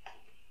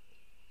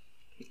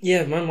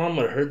yeah, if my mom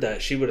would have heard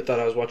that, she would have thought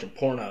I was watching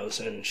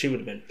pornos, and she would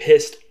have been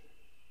pissed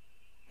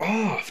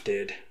off,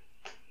 dude.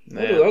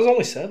 I Yeah, was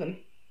only 7.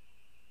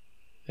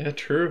 yeah,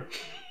 true.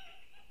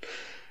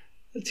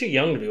 I'm too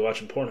young to be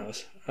watching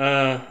pornos.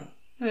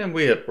 And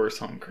we had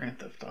worse on Grand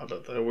Theft Auto,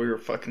 though. We were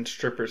fucking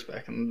strippers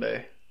back in the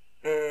day.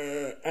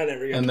 I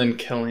never got. And then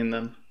killing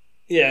them.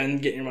 Yeah,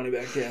 and getting your money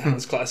back. Yeah,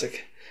 that's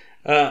classic.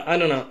 I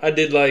don't know. I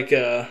did like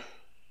the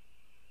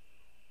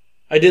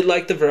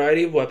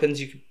variety of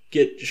weapons. You could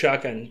get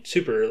shotgun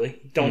super early.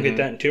 Don't get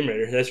that in Tomb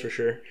Raider, that's for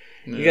sure.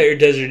 Yeah. You got your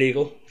Desert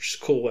Eagle, which is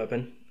a cool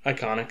weapon.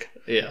 Iconic.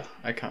 Yeah,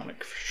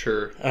 iconic for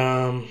sure.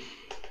 I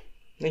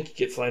think you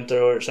get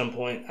flamethrower at some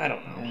point. I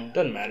don't know. Yeah.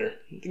 Doesn't matter.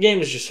 The game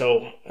is just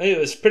it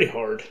was pretty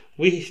hard.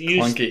 We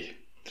used Clunky.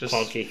 Just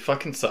clunky.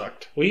 fucking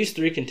sucked.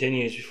 3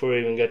 continues before we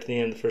even got to the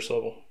end of the first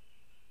level,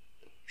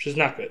 which is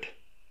not good.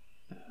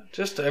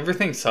 Just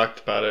everything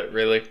sucked about it,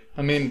 really.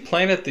 I mean,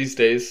 playing it these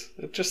days,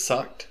 it just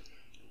sucked.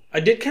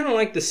 I did kind of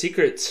like the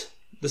secret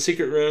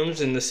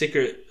rooms, and the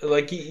secret,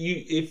 like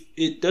if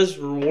it does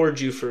reward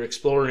you for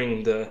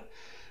exploring the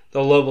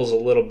levels a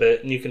little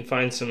bit, and you can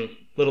find some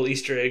little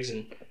Easter eggs,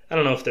 and I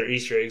don't know if they're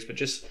Easter eggs, but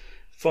just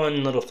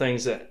fun little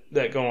things that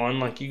go on.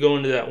 Like you go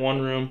into that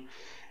one room,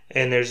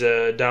 and there's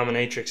a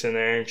dominatrix in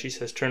there, and she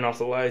says, "Turn off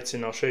the lights,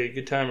 and I'll show you a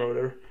good time," or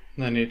whatever.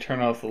 And then you turn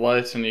off the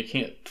lights, and you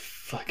can't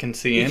fucking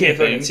see You anything. can't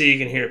fucking see. You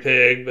can hear a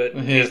pig, but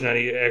Yeah. he's not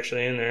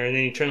actually in there. And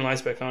then you turn the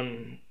lights back on,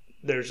 and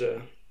there's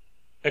a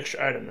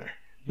extra item there.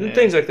 And Yeah.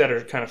 things like that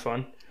are kind of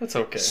fun, That's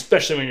okay.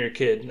 especially when you're a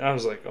kid. I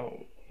was like,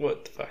 "Oh,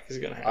 what the fuck is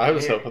gonna happen?" I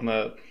was here? hoping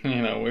that, You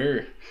thought you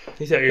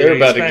were they're gonna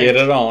about to spanked. get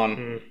it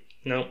on.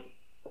 Nope,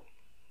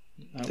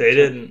 Nope. they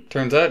didn't.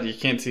 Turns out you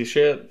can't see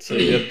shit, so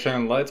you have to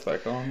turn the lights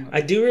back on.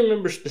 I do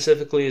remember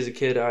specifically as a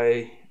kid,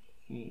 I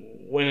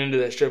went into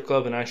that strip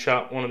club and I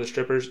shot one of the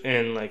strippers,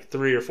 and like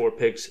 3 or 4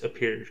 pigs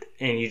appeared,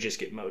 and you just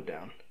get mowed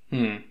down.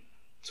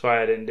 That's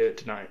why I didn't do it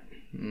tonight.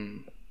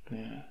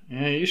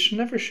 Yeah, you should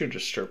never shoot a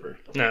stripper.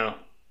 No,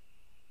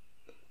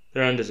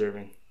 they're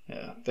undeserving.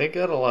 Yeah, they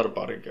got a lot of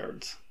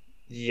bodyguards.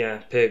 Yeah,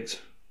 pigs.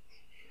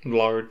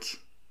 Lards.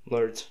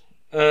 Lords.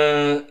 I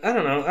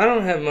don't know. I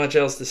don't have much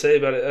else to say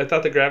about it. I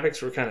thought the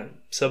graphics were kind of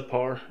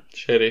subpar.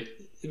 Shitty.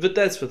 But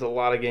that's with a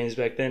lot of games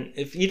back then.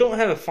 If you don't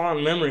have a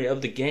fond memory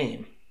of the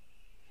game,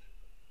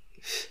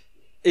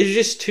 it's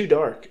just too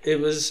dark. It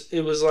was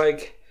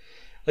like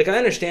I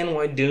understand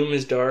why Doom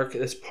is dark.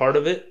 That's part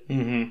of it.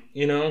 Mm-hmm.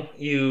 You know,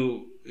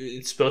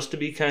 it's supposed to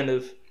be kind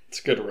of It's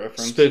a good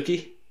reference.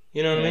 spooky.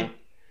 You know what I Yeah. mean?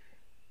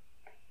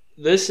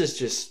 This is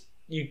just,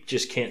 you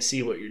just can't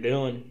see what you're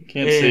doing.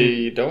 Can't And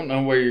see. You don't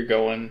know where you're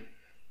going.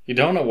 You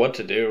don't know what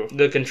to do.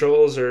 the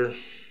controls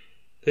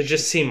they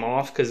just seem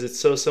off because it's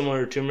so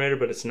similar to Tomb Raider,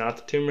 but it's not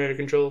the Tomb Raider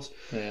controls.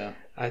 Yeah.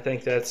 I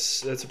think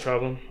that's a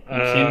problem. You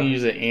can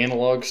use the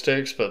analog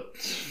sticks, but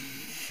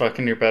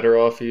fucking you're better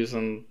off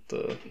using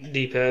the...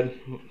 D-pad.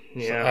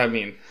 Yeah. I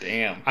mean,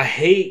 damn. I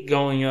hate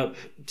going up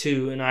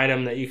to an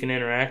item that you can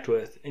interact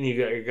with and you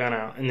got your gun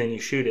out and then you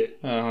shoot it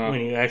Uh-huh.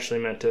 when you actually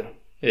meant to.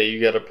 Yeah,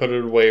 you gotta put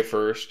it away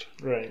first.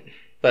 Right.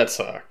 That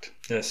sucked.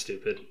 That's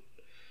stupid.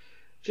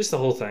 Just the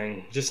whole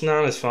thing. Just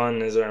not as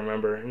fun as I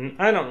remember. And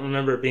I don't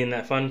remember it being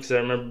that fun because I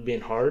remember it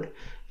being hard.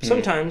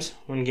 Sometimes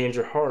when games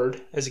are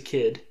hard as a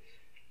kid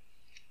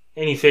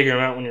and you figure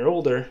them out when you're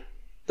older,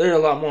 they're a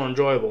lot more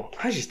enjoyable.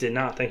 I just did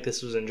not think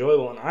this was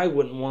enjoyable and I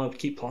wouldn't want to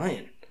keep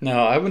playing.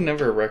 No, I would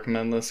never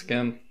recommend this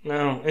again.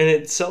 No, and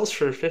it sells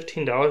for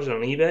 $15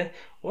 on eBay.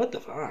 What the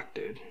fuck,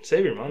 dude?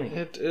 Save your money.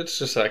 It's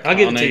just iconic. I'll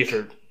give it to you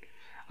for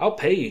I'll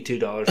pay you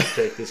 $2 to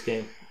take this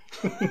game.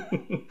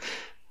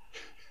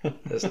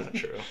 That's not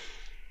true.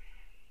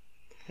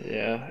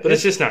 Yeah. But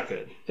it's just not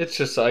good. It's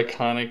just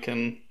iconic,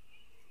 and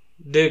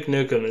Duke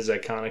Nukem is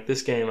iconic.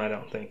 This game I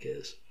don't think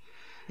is.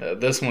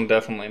 this one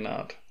definitely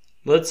not.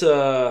 Let's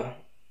move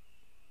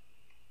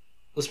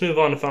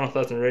on to final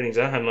thoughts and ratings.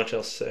 I don't have much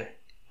else to say.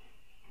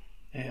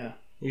 Yeah.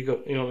 You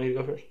go. You want me to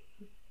go first?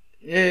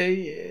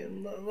 Yeah.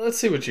 Let's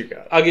see what you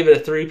got. I'll give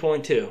it a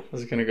 3.2. I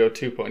was going to go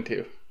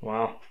 2.2.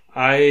 Wow.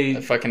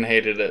 I fucking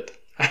hated it.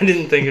 I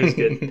didn't think it was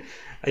good.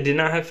 I did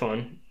not have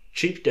fun.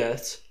 Cheap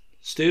deaths.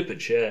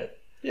 Stupid shit.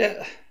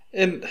 Yeah.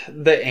 And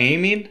the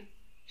aiming,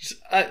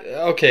 I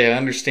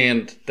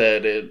understand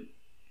that it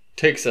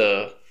takes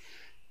a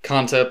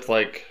concept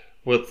like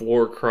with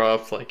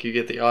Warcraft, like you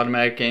get the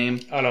automatic aim.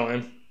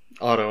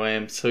 Auto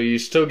aim. So you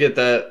still get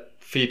that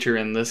feature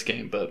in this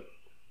game, but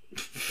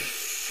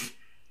it's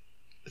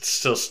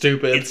still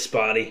stupid. It's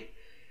spotty.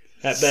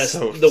 At best.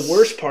 So the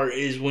worst part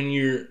is when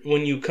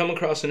you come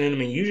across an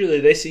enemy, usually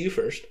they see you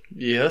first.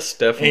 Yes,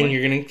 definitely. And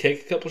you're going to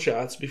take a couple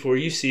shots before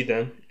you see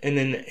them. And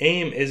then the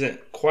aim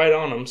isn't quite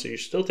on them, so you're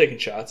still taking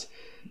shots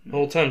the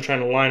whole time trying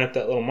to line up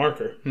that little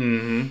marker.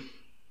 Mm-hmm.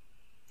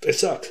 It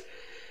sucks.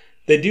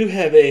 They do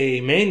have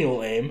a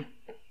manual aim.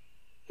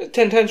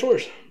 10 times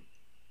worse.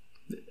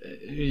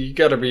 You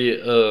got to be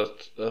a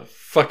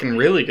fucking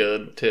really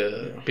good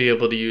to be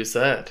able to use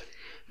that.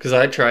 Because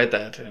I tried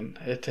that and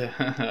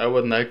I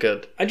wasn't that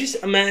good. I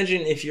just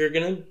imagine if you're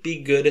going to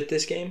be good at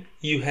this game,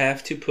 you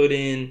have to put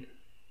in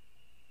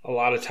a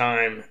lot of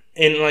time.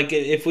 And like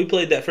if we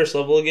played that first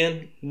level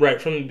again,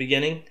 right from the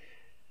beginning,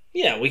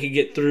 yeah, we could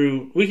get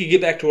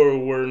back to where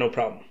we were, no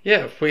problem.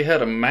 Yeah, if we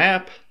had a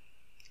map,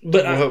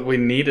 but what we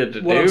needed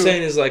to do. What I'm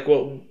saying is like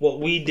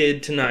what we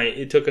did tonight,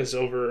 it took us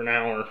over an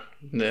hour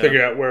to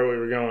figure out where we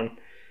were going.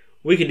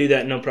 We could do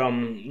that no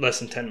problem, less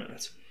than 10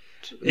 minutes.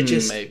 It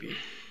just maybe.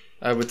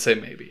 I would say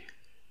maybe.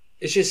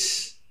 It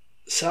just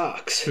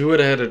sucks. We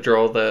would have had to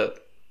draw that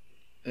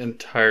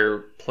entire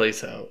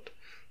place out.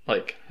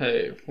 Like,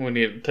 hey, we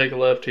need to take a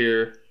left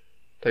here,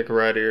 take a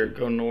right here,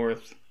 go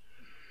north.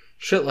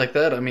 Shit like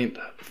that. I mean,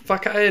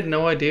 fuck, I had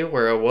no idea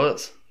where I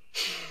was.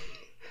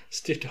 It's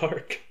too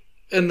dark.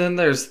 And then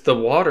there's the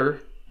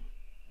water.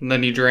 And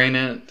then you drain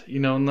it.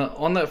 You know,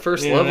 on that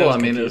first level, I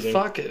mean,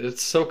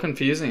 it's so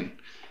confusing.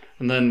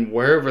 And then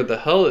wherever the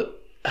hell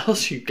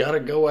else you gotta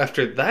go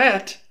after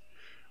that.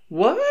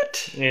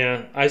 What?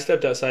 Yeah, I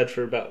stepped outside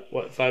for about,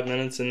 5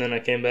 minutes, and then I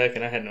came back,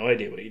 and I had no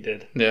idea what you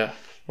did. Yeah.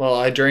 Well,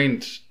 I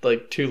drained,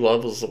 2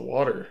 levels of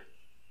water.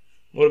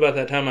 What about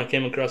that time I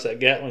came across that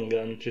Gatling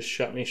gun, just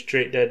shot me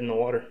straight dead in the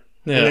water?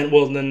 Yeah.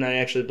 And then I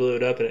actually blew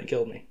it up, and it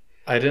killed me.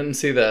 I didn't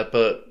see that,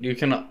 but you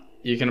can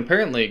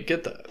apparently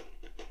get that.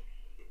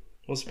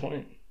 What's the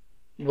point?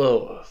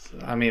 Well,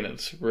 I mean,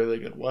 it's a really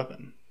good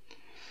weapon.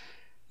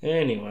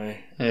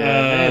 Anyway.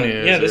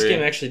 Yeah, this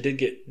game actually did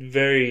get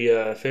very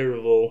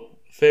favorable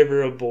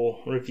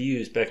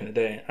reviews back in the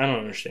day. I don't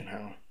understand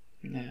how.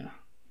 Yeah.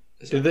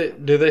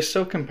 Do they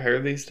still compare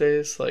these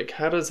days? Like,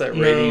 how does that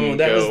rating No,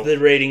 that go? was the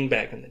rating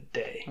back in the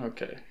day.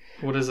 Okay.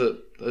 What is it?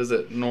 Is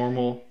it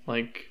normal,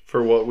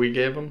 for what we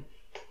gave them?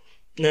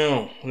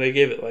 No, they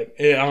gave it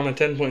on a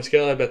 10-point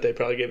scale, I bet they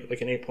probably gave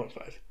it an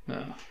 8.5.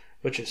 No.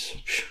 Which is,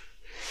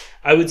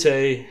 I would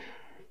say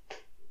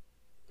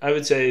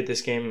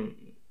this game,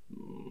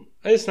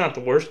 it's not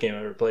the worst game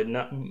I've ever played.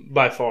 Not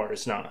by far,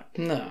 it's not.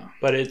 No.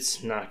 But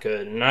it's not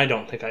good, and I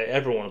don't think I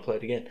ever want to play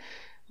it again.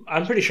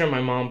 I'm pretty sure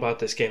my mom bought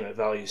this game at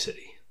Value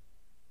City.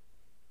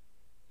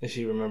 If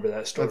you remember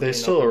that story. Are they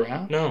still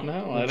around? No,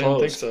 I didn't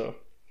think so.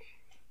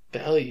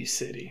 Value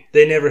City.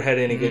 They never had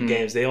any good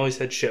games. They always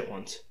had shit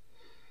ones.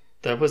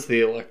 That was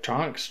the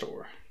electronics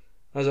store.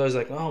 I was always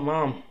like, oh,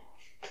 Mom.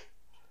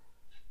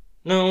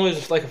 No, it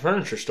was like a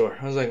furniture store.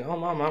 I was like, oh,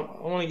 Mom, I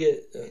want to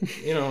get,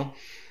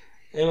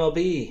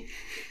 MLB.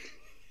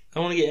 I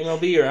want to get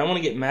MLB or I want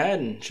to get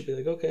Madden. She'll be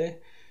like, okay,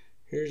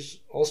 here's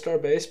All-Star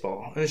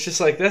Baseball. And it's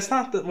just like, that's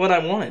not what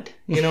I wanted.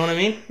 You know what I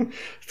mean?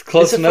 It's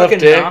close enough,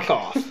 Dick.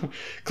 Knockoff.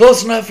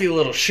 Close enough, you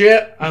little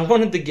shit. I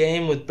wanted the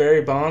game with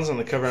Barry Bonds on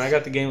the cover, and I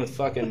got the game with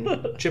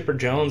fucking Chipper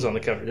Jones on the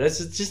cover. It's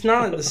just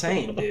not the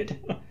same, dude.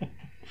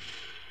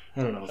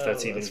 I don't know if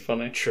that's even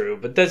funny. True,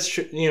 but that's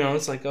true.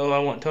 It's like, oh, I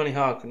want Tony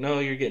Hawk. No,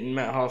 you're getting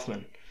Matt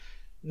Hoffman.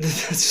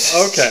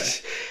 Okay.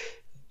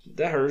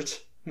 That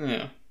hurts.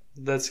 Yeah.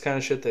 That's the kind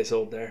of shit they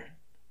sold there.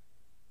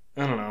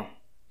 I don't know.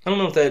 I don't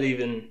know if that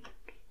even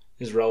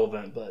is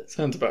relevant, but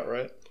sounds about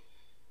right.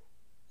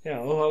 Yeah.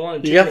 Oh, I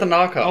wanted. You got the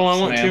knockoffs. Oh, I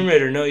want Tomb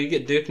Raider. No, you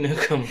get Duke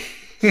Nukem.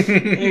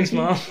 Thanks,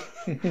 Mom.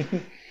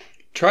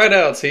 Try it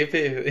out. See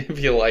if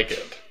you like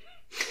it.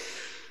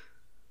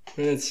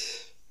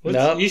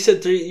 No. You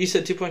said 3. You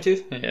said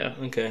 2.2. Yeah.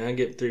 Okay, I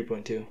get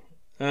 3.2.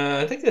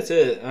 I think that's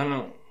it. I don't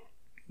know.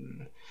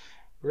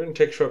 We're gonna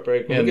take a short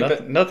break. Yeah,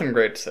 nothing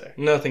great to say.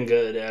 Nothing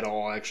good at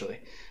all, actually.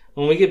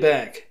 When we get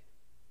back,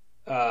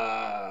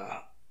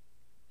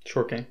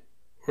 short game.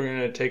 We're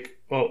gonna take.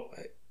 Well,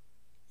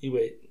 you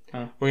wait.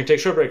 Huh? We're gonna take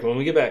a short break. When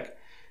we get back,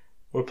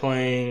 we're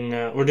playing.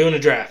 We're doing a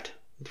draft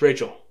with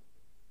Rachel.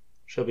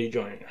 She'll be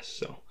joining us.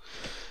 So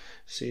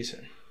See you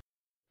soon.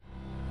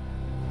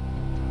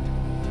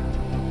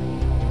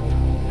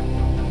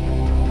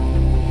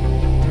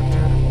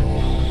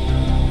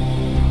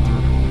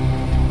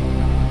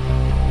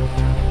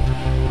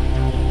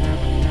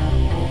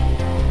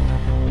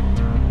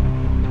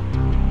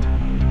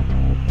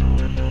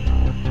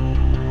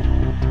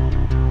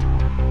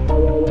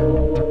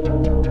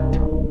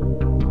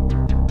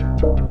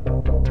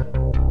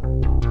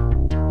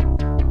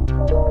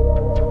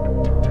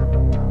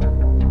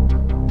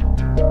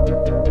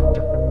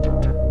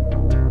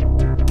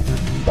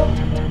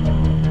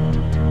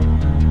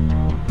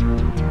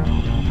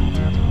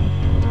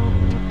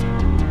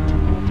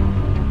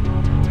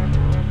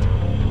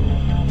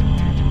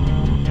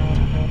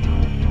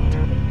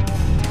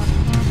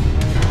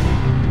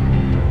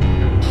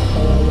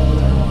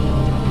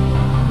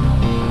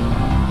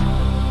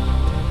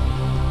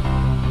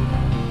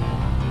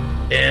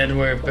 And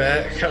we're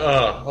back.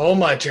 Oh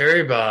my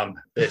cherry bomb,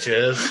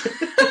 bitches.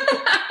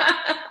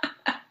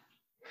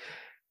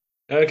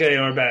 Okay,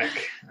 we're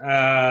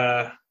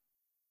back.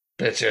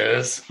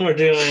 Bitches. We're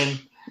doing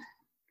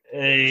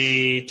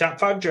a top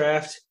 5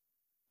 draft,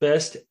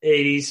 best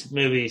 80s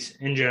movies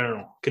in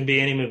general. Could be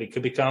any movie.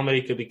 Could be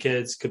comedy, could be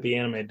kids, could be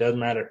anime. Doesn't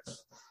matter.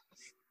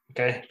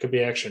 Okay? Could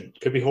be action,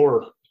 could be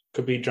horror,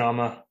 could be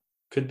drama,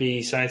 could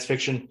be science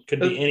fiction,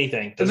 could be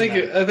anything. I think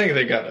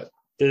they got it.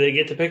 Did they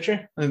get the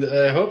picture?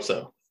 I hope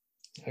so.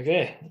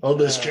 Okay. Oh,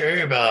 this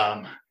cherry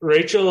bomb.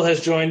 Rachel has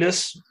joined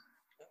us.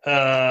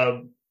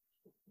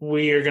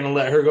 We are going to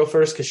let her go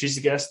first because she's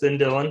the guest, then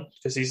Dylan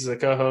because he's the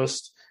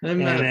co-host,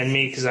 and then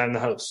me because I'm the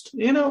host.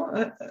 You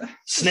know,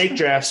 Snake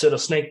draft, so it'll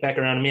snake back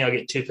around to me. I'll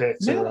get 2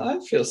 picks. man, I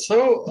feel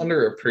so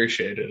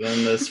underappreciated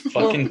on this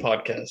fucking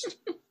podcast.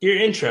 Your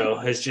intro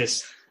has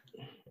just...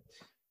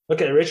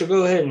 Okay, Rachel,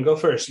 go ahead and go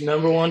first.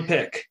 Number 1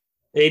 pick.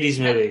 80s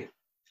movie.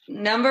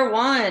 Number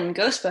 1,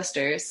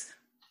 Ghostbusters.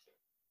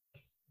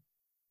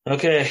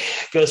 Okay,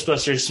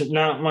 Ghostbusters.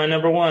 Not my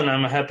number 1.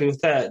 I'm happy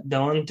with that.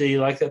 Dylan, do you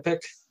like that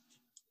pick?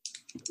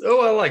 Oh,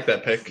 I like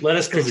that pick. Let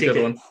us That was a critique good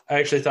it. one. I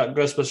actually thought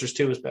Ghostbusters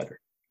 2 was better.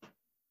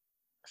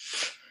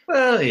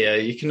 Well, yeah,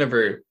 you can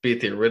never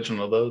beat the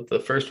original, though. The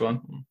first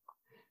one.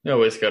 You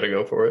always got to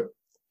go for it.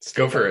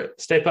 Go for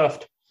it. Stay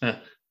puffed. Yeah.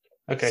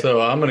 Okay.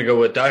 So I'm going to go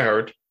with Die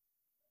Hard.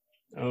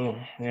 Oh,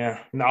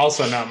 yeah.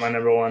 Also not my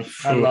number 1.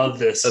 I love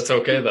this. That's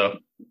okay, though.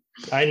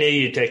 I knew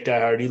you'd take Die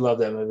Hard. You love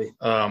that movie.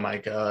 Oh, my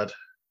God.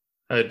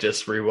 I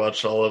just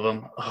rewatched all of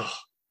them. Oh,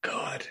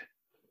 God.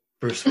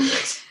 Bruce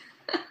Willis.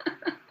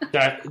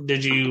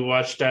 Did you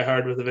watch Die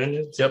Hard with a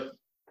Vengeance? Yep.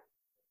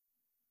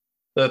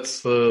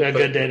 That's the... A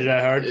Good Day to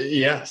Die Hard?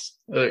 Yes.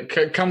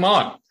 Come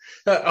on.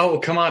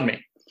 Come on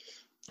me.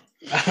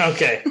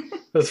 Okay.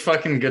 That's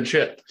fucking good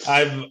shit.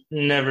 I've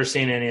never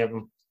seen any of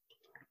them.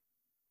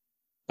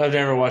 I've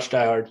never watched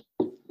Die Hard.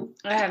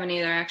 I haven't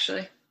either,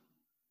 actually.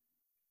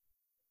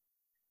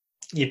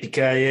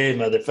 Yippee-ki-yay,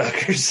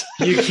 motherfuckers.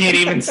 You can't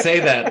even say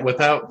that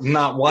without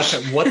not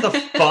watching. What the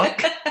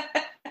fuck?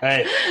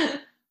 Hey.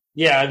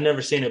 Yeah, I've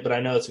never seen it, but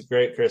I know it's a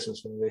great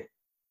Christmas movie.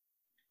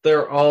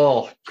 They're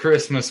all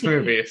Christmas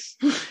movies.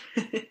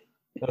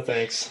 No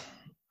thanks.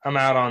 I'm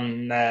out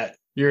on that.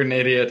 You're an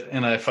idiot,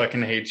 and I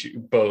fucking hate you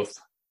both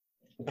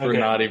for Okay.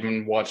 not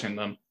even watching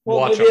them. Well,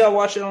 watch maybe them. I'll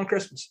watch it on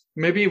Christmas.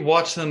 Maybe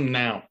watch them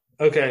now.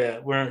 Okay,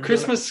 we're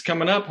Christmas is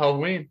coming up,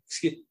 Halloween.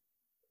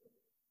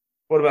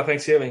 What about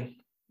Thanksgiving?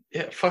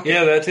 Yeah, fuck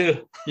Yeah, that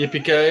too. it.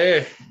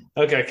 Yippee-ki-yay.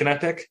 Okay, can I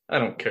pick? I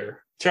don't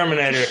care.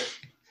 Terminator.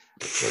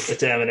 The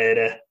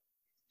Terminator.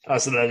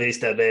 Hasta la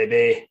vista,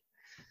 baby.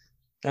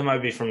 That might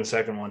be from the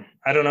second one.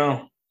 I don't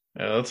know.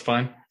 Yeah, that's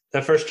fine.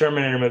 That first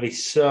Terminator movie,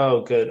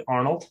 so good.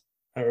 Arnold?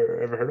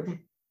 Ever heard of him?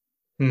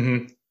 Mm-hmm.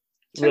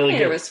 Really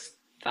Terminator good. was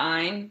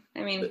fine.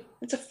 I mean,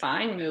 it's a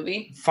fine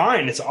movie.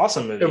 Fine, it's an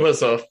awesome movie. It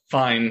was a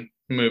fine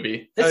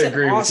movie. It's I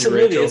agree an with awesome you,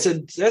 Rachel.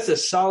 movie. That's a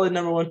solid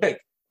number 1 pick.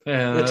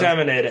 Yeah, The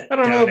Terminator. I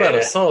don't know about a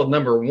Terminator. solid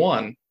number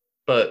 1,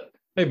 but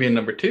maybe a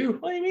number 2.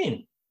 What do you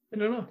mean? I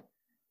don't know.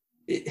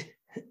 It-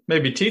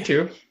 Maybe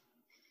T2.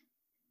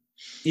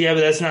 yeah, but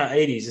that's not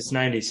 80s. It's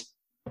 90s.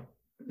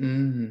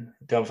 Mm,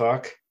 Dumb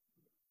fuck.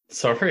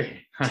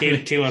 sorry.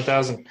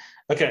 T1000.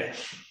 Okay.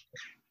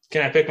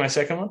 Can I pick my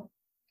second one?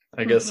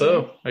 I guess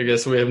so. I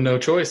guess we have no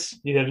choice.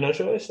 You have no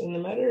choice in the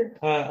matter.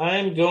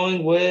 I'm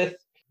going with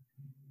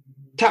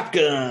Top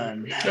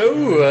Gun.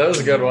 Oh, that was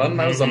a good one.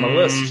 That was on my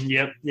list.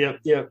 Yep.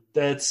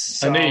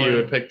 That's I knew you solid.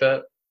 would pick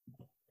that.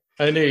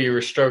 I knew you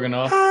were struggling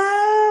off.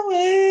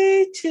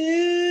 Highway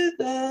to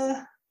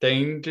the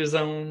Danger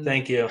zone.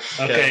 Thank you.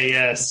 Okay,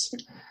 yes.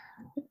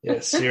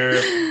 Yes, you're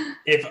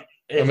if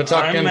I'm a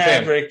Top I'm Gun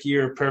fan. Maverick,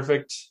 you're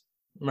perfect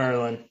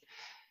Merlin.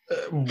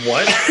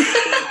 What?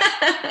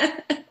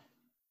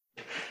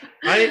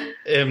 I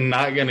am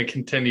not going to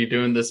continue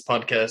doing this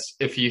podcast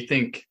if you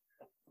think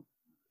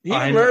You're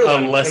I'm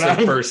Merlin, a lesser and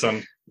I'm-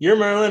 person. You're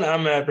Merlin,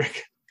 I'm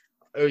Maverick.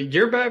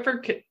 You're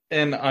Maverick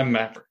and I'm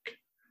Maverick.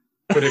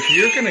 But if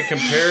you're going to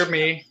compare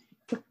me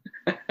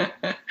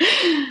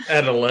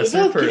at a We lesser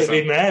both can't be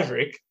person,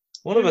 Maverick.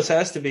 One of us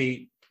has to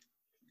be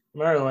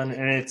Merlin,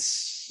 and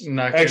it's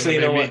Not actually,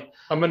 you know gonna be what? me.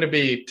 I'm going to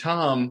be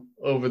Tom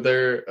over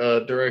there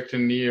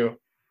directing you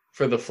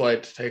for the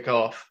flight to take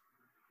off.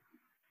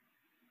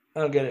 I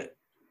don't get it.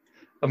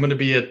 I'm going to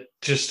be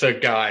just a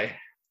guy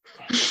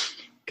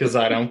because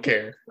I don't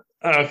care.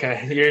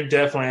 Okay, you're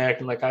definitely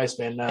acting like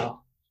Iceman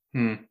now.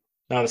 Hmm.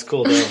 Not as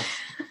cool though.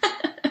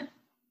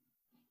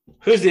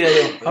 Who's the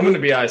other? I'm going to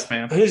be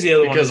Iceman Who's the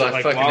other one? because Is it I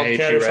like fucking hate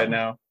Wildcat you or right something?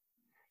 now.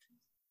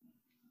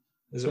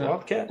 Is it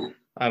Wildcat?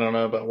 I don't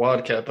know about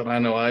Wildcat, but I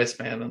know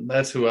Iceman, and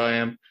that's who I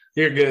am.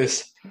 You're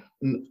Goose.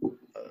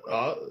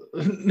 No.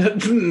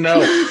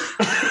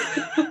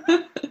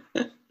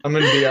 I'm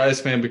going to be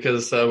Iceman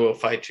because I will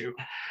fight you.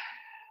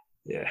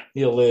 Yeah,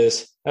 you'll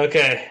lose.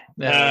 Okay,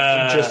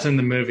 Just in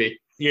the movie.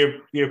 your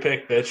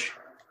pick, bitch.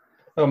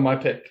 Oh, my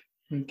pick.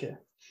 Okay.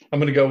 I'm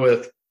going to go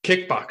with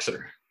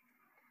Kickboxer.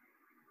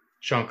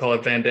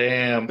 Jean-Claude Van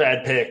Damme.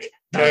 Bad pick.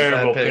 Not a bad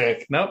Terrible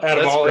pick. Nope. Out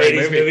of that's a all great 80s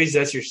movie. movies,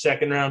 that's your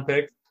second round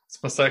pick.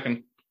 It's my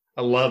second.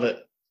 I love it.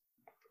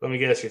 Let me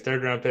guess, your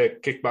third round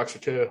pick, Kickboxer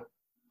 2.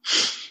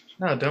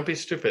 No, don't be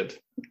stupid.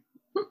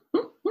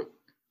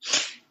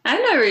 I've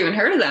never even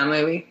heard of that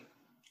movie.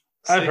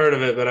 I've heard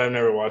of it, but I've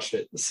never watched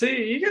it.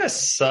 See, you guys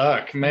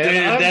suck, man. Dude,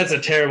 I'm- that's a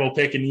terrible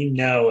pick, and you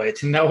know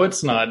it. No,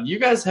 it's not. You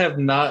guys have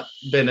not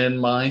been in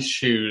my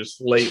shoes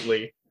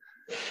lately.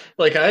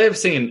 Like, I have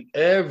seen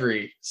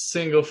every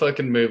single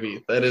fucking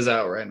movie that is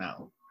out right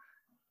now.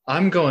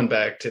 I'm going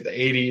back to the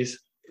 80s.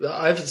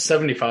 I have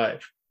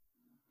 75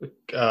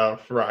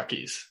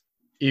 Rockies.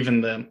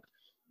 Even then.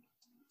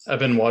 I've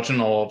been watching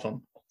all of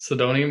them. So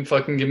don't even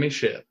fucking give me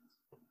shit.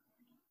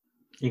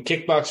 And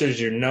Kickboxer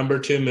is your number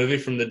 2 movie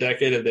from the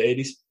decade of the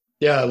 80s?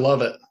 Yeah, I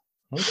love it.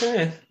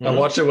 Okay. I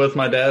watched it with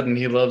my dad, and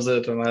he loves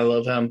it, and I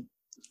love him.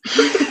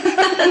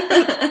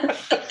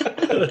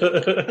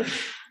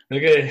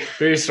 Okay.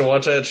 We used to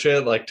watch that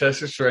shit like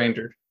Texas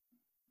Ranger.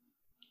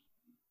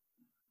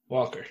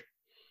 Walker.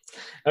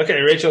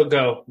 Okay, Rachel,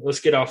 go. Let's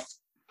get off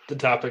the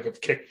topic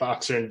of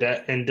Kickboxer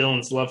and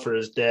Dylan's love for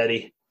his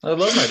daddy. I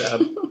love my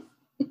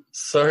dad.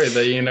 Sorry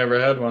that you never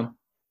had one.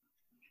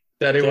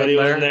 Daddy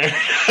wasn't there.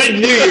 I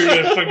knew you were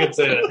going to fucking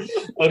say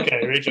that.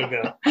 Okay, Rachel,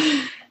 go.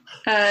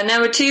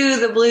 Number 2,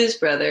 The Blues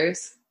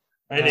Brothers.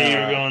 I knew you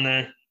were going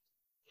there.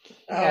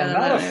 Oh, Yeah, I'm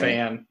not a that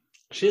fan.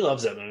 She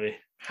loves that movie.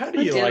 How do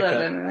I you do like love that?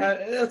 that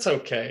movie. That's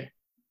okay.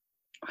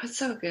 Oh, it's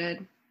so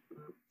good.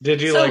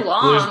 Did you So like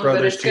long, Blues but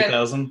Brothers it's good.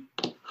 2000?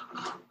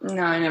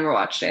 No, I never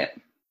watched it.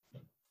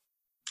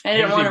 I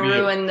didn't What want did to you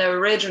do? ruin the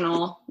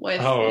original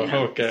with Oh, the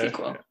okay.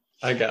 sequel.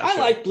 I got I you.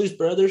 like Blues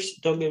Brothers.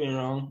 Don't get me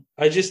wrong.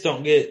 I just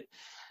don't get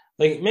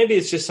like maybe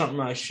it's just something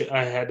I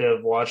had to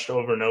have watched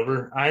over and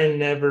over. I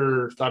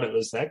never thought it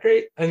was that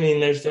great. I mean,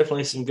 there's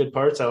definitely some good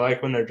parts. I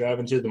like when they're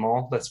driving through the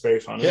mall. That's very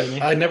funny to me.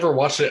 Yeah, I never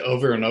watched it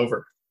over and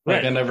over. Like,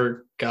 Right. I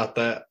never got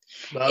that.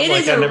 It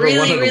is I a never really,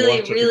 wanted to really,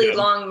 watch it really again.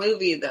 long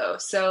movie, though.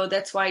 So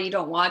that's why you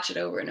don't watch it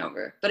over and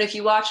over. But if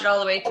you watch it all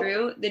the way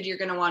through, then you're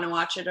going to want to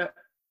watch it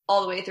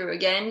all the way through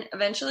again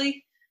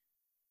eventually.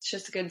 It's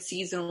just a good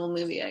seasonal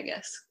movie, I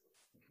guess.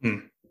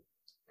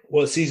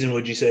 What season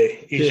would you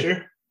say?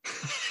 Easter?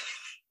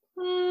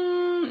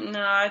 No,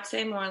 I'd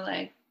say more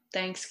like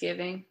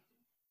Thanksgiving.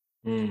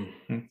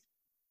 Mm.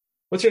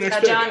 What's your It's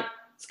next got pick?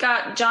 It's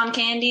got John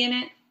Candy in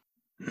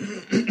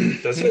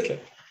it. Does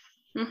it?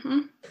 Mm-hmm.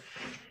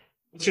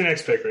 What's your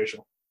next pick,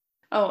 Rachel?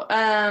 Oh,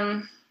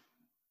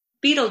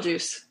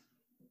 Beetlejuice.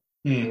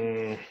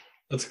 Mm.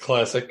 That's a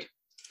classic.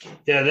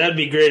 Yeah, that'd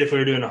be great if we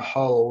were doing a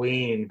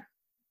Halloween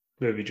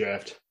movie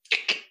draft.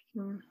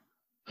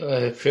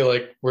 I feel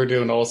like we're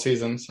doing all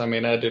seasons. I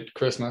mean, I did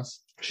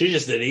Christmas She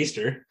just did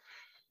Easter.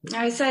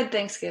 I said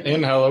Thanksgiving.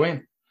 and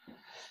Halloween.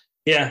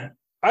 Yeah,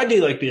 I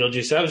do like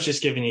Beetlejuice. I was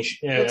just giving you.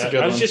 That's a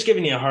good I was one. just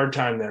giving you a hard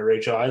time there,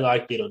 Rachel. I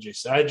like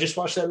Beetlejuice. I just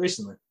watched that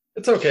recently.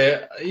 It's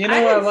okay. You know, I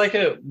I didn't- like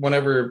it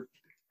whenever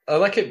I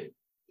like it.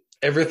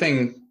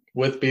 Everything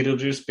with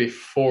Beetlejuice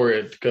before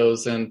it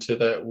goes into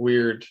that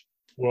weird.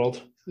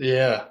 World.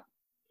 Yeah,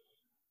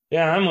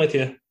 Yeah, I'm with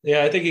you.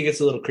 Yeah, I think it gets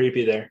a little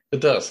creepy there. it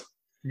does.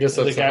 I guess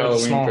The that's the guy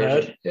with the Halloween small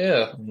version. head?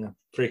 Yeah. Yeah,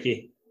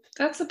 freaky.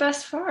 That's the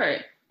best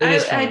part. It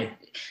is funny.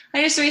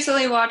 I just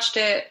recently watched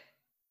it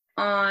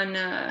on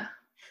a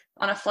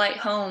flight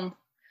home,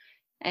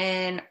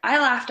 and I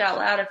laughed out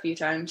loud a few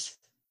times.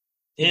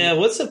 Yeah,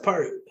 what's the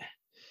part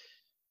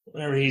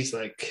whenever he's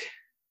like,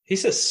 he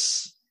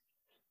says,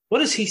 what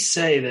does he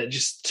say that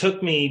just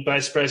took me by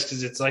surprise?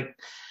 Because it's like,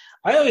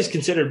 I always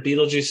considered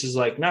Beetlejuice as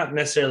like not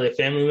necessarily a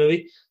family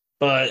movie,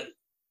 but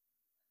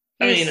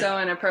I It's mean, so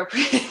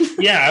inappropriate.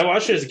 yeah, I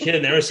watched it as a kid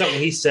and there was something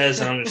he says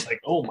and I'm just like,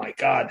 oh my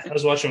God. I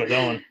was watching with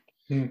Owen.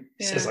 He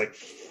says like,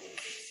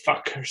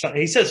 fuck or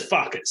something. He says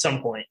fuck at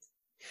some point.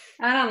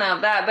 I don't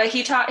know that, but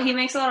he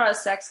makes a lot of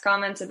sex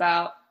comments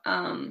about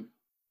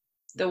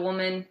the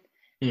woman,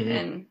 Mhm.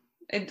 and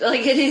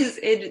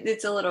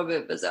it's a little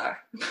bit bizarre.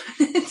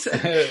 It's so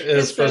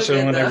Especially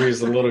good, whenever though.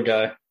 he's a little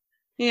guy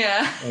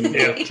Yeah.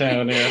 in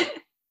town. Yeah.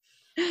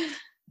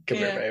 Come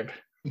Yeah. here,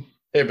 babe.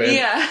 Hey, babe.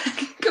 Yeah.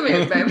 Come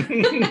here,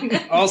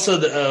 babe. Also,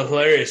 the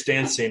hilarious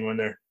dance scene when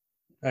they're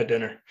at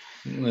dinner.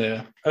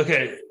 Yeah.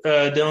 Okay,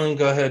 Dylan,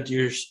 go ahead.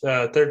 Your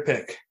third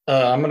pick.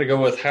 I'm going to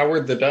go with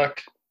Howard the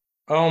Duck.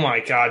 Oh my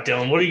God,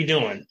 Dylan, what are you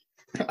doing?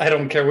 I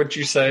don't care what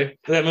you say.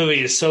 That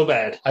movie is so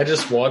bad. I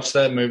just watched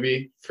that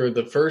movie for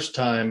the first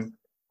time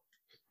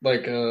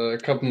like a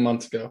couple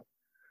months ago.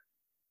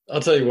 I'll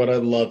tell you what, I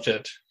loved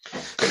it.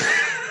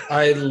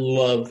 I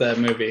love that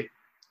movie.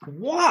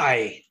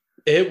 Why?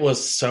 It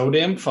was so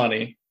damn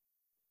funny.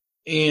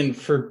 And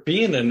for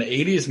being an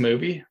 80s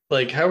movie,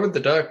 like Howard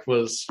the Duck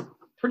was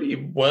pretty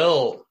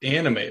well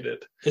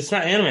animated. It's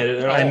not animated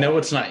at all. I know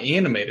it's not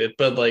animated,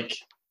 but like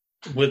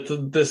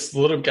with this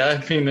little guy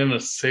being in a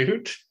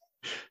suit,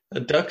 a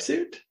duck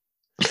suit,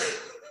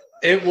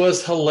 it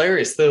was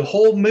hilarious. The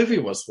whole movie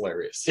was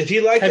hilarious. If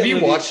you like, have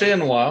you watched it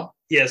in a while?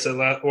 Yes,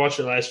 I watched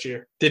it last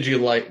year. Did you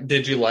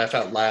laugh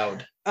out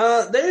loud?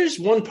 There's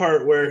one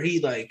part where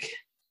he's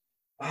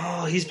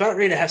about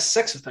ready to have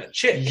sex with that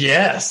chick.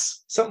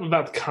 Yes. Something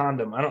about the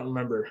condom. I don't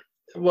remember.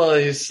 Well,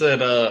 he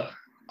said,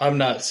 I'm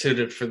not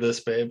suited for this,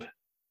 babe.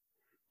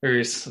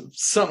 Or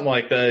something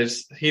like that.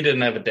 He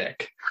didn't have a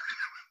dick.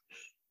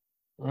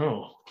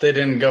 Oh. They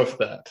didn't go for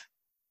that.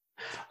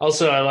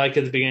 Also, I like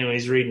at the beginning when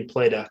he's reading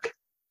Play Duck.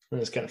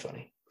 That's kind of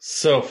funny.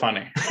 So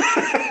funny.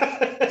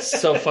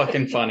 So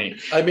fucking funny.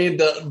 I mean,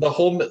 the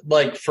whole,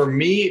 like, for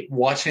me,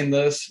 watching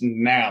this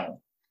now,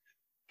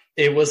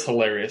 it was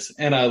hilarious.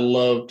 And I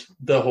loved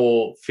the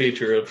whole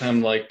feature of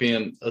him, like,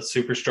 being a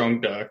super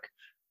strong duck,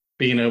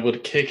 being able to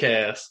kick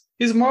ass.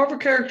 He's a Marvel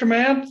character,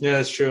 man. Yeah,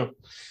 that's true.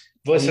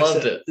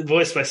 Loved it.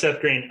 Voiced by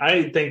Seth Green.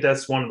 I think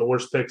that's one of the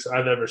worst picks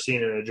I've ever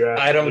seen in a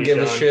draft. I don't give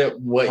a shit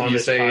what you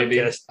say,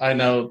 Andy. I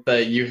know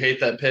that you hate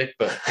that pick,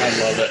 but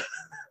I love it.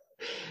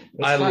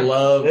 I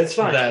love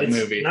that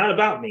movie. It's not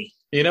about me.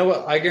 You know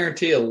what? I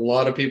guarantee a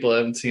lot of people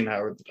haven't seen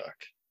Howard the Duck.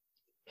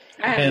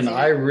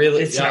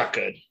 It's not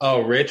good.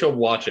 Oh, Rachel,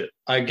 watch it.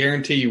 I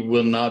guarantee you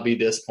will not be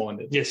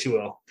disappointed. Yes, you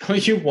will.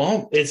 You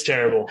won't. It's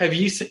terrible. Have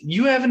you seen?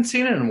 You haven't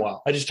seen it in a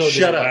while. I just told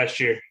you that last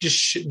year. Just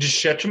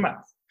shut your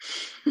mouth.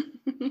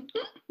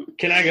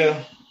 Can I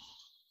go?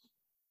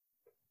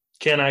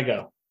 Can I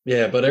go?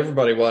 Yeah, but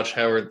everybody watch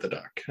Howard the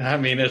Duck. I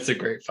mean, it's a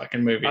great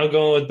fucking movie. I'm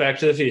going with Back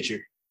to the Future.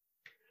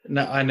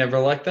 No, I never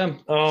liked them.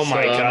 Oh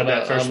my God,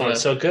 that first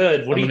one's so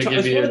good. What are you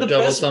talking about?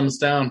 Double thumbs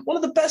down. One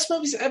of the best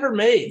movies ever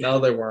made. No,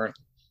 they weren't.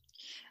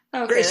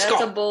 Okay,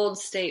 that's a bold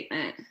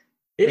statement.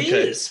 It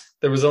is.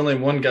 There was only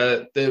one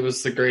guy. It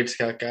was the Great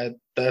Scott guy.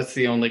 That's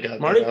the only guy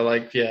Marty? that I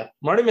like. Yeah.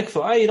 Marty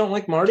McFly? You don't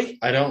like Marty?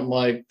 I don't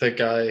like the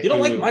guy. You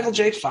don't like Michael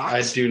J. Fox?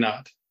 I do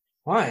not.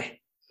 Why?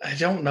 I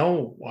don't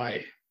know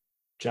why.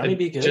 Johnny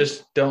B. Good?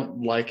 Just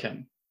don't like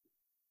him.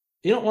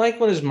 You don't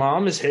like when his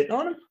mom is hitting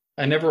on him?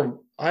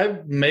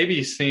 I've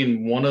maybe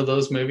seen one of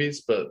those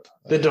movies, but...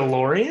 The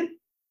DeLorean?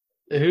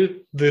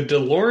 The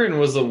DeLorean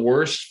was the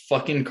worst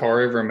fucking car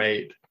ever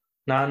made.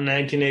 Not in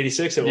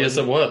 1986, it was. Yes,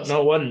 it was.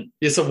 No, it wasn't.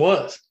 Yes, it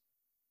was.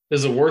 It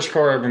was the worst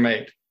car ever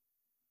made.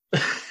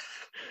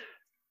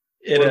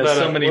 It has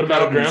so many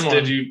problems.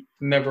 Did you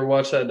never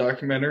watch that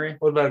documentary?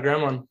 What about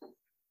Gremlin?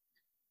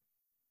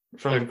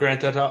 From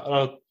Grand Theft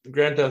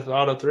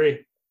Auto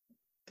 3.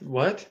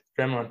 What?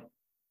 Gremlin.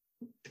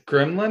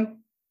 Gremlin?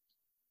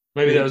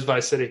 Maybe that was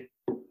Vice City.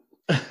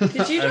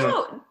 Did you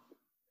know?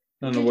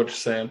 I don't know what you're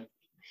saying.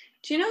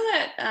 Do you know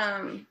that?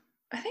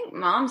 I think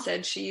Mom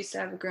said she used to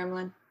have a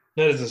gremlin.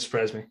 That doesn't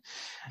surprise me.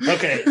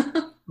 Okay,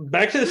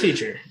 Back to the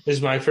Future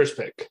is my first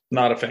pick.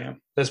 Not a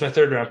fan. That's my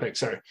third round pick.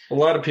 Sorry, a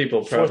lot of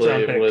people probably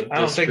would. I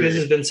don't think this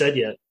has been said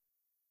yet.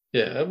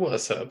 Yeah, it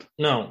was said.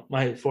 No,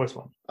 my fourth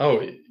one.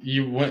 Oh,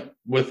 you went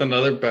with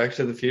another Back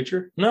to the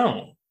Future?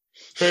 No,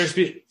 Ferris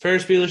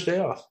Bueller's Day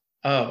Off.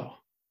 Oh,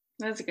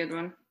 that's a good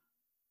one.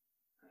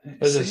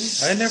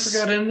 I never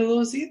got into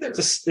those either.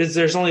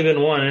 There's only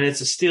been one, and it's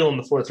a steal in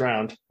the fourth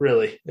round.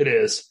 Really, it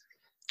is.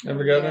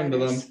 Never got into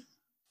them.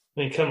 I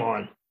mean, come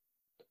on.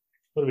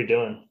 What are we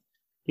doing?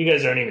 You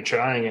guys aren't even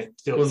trying it.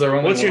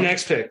 What's your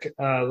next pick?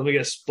 Let me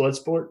guess.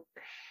 Bloodsport?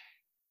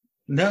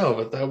 No,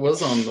 but that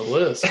was on the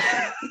list.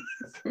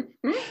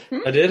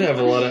 I did have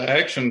a lot of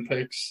action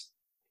picks.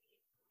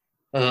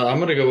 I'm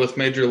going to go with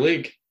Major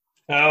League.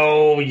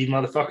 Oh, you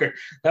motherfucker.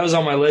 That was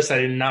on my list. I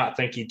did not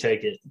think you'd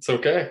take it. It's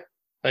okay.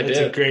 It's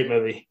a great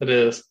movie. It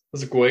is.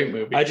 It's a great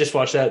movie. I just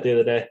watched that the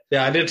other day.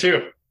 Yeah, I did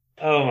too.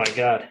 Oh, my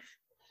God.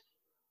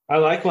 I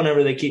like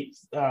whenever they keep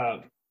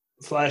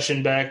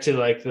flashing back to,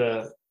 like,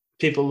 the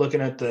people looking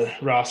at the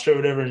roster or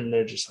whatever, and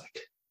they're just like,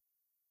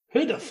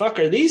 who the fuck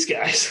are these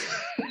guys?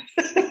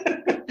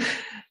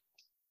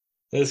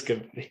 That's a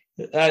good movie.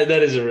 That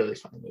is a really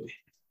fun movie.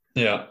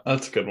 Yeah,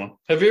 that's a good one.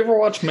 Have you ever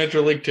watched Major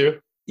League 2?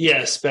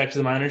 Yes, Back to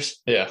the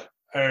Minors. Yeah.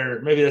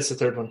 Or maybe that's the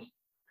third one.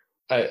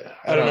 I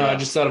don't know. I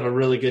just thought of a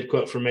really good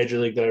quote from Major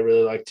League that I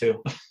really like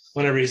too.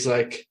 Whenever he's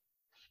like,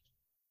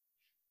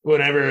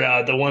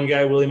 the one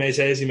guy, Willie Mays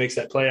Hayes, he makes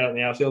that play out in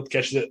the outfield,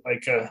 catches it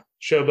like a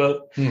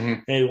showboat,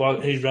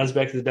 and he runs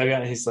back to the dugout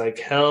and he's like,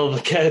 hell of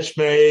a catch,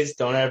 Mays.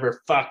 Don't ever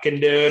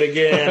fucking do it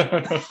again.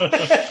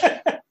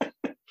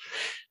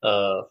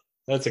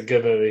 That's a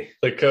good movie.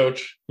 The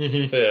Coach.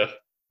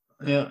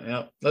 Mm-hmm.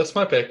 Yeah. That's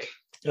my pick.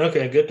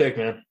 Okay, good pick,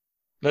 man.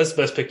 That's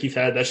the best pick you've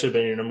had. That should have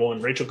been your number one.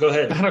 Rachel, go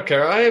ahead. I don't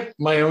care. I have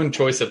my own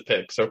choice of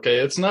picks. Okay,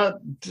 it's not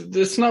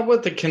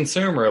what the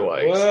consumer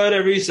likes.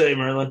 Whatever you say,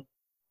 Merlin.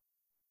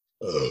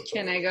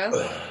 Can I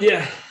go?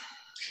 Yeah.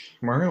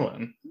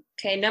 Merlin.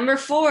 Okay, number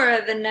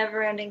 4, The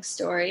Never-Ending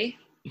Story.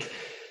 Oh,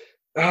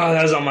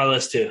 that was on my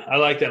list too. I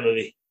like that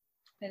movie.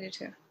 I do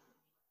too.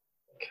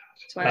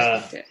 That's why I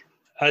picked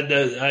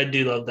it. I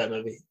do love that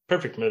movie.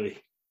 Perfect movie.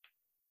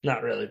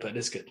 Not really, but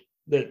it's good.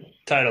 The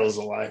title is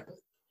a lie,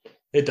 but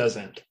it does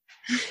end.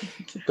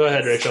 Go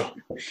ahead, Rachel.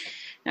 All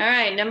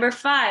right, number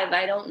 5.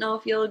 I don't know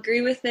if you'll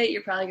agree with it.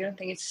 You're probably going to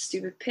think it's a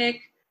stupid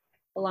pick,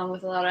 along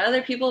with a lot of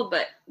other people,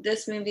 but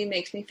this movie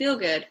makes me feel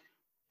good.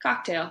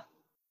 Cocktail.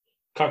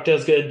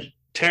 Cocktail's good.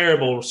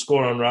 Terrible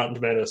score on Rotten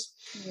Tomatoes.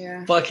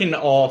 Yeah. Fucking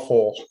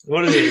awful.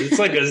 What is it? It's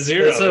like a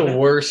 0. It's the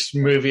worst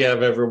movie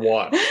I've ever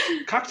watched.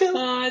 Cocktail?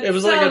 Oh, it's It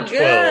was so like a 12.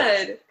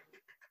 good.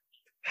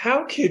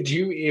 How could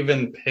you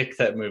even pick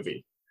that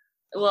movie?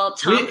 Well,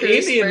 Tom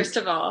Cruise, Indian- first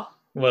of all.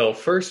 Well,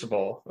 first of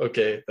all,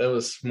 okay, that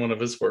was one of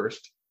his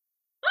worst.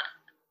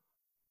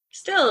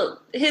 Still,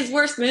 his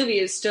worst movie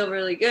is still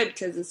really good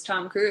because it's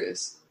Tom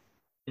Cruise.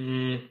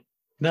 Mm,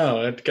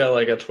 No, it got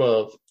like a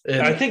 12.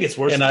 And, I think it's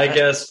worse. and than I that.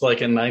 guessed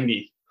like a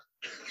 90.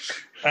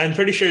 I'm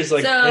pretty sure it's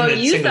like. So in the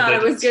you single thought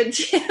it was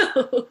digits. good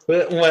too.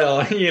 But, well,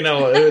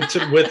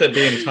 with it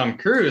being Tom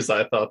Cruise,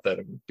 I thought that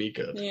it would be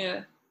good.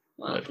 Yeah.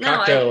 Well, But no,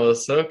 Cocktail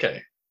was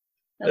okay.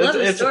 I love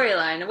the it's-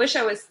 storyline. I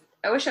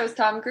wish I was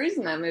Tom Cruise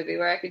in that movie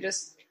where I could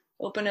just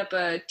open up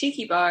a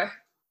tiki bar.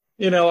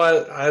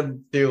 I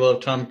do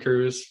love Tom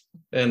Cruise,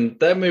 and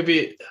that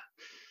movie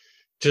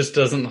just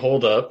doesn't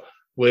hold up,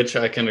 which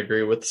I can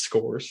agree with the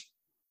scores.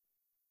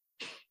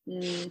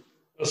 Mm,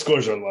 The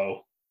scores are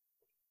low.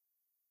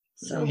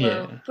 so Yeah.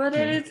 low. But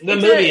it is. The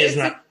movie is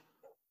not.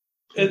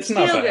 It's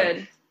not feel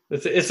bad.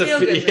 good. It's a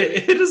Feel-good movie.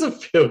 it is a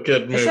feel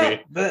good It's movie. not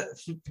that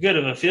good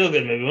of a feel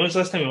good movie. When was the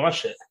last time you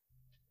watched it?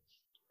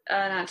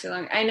 Not too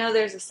long. I know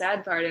there's a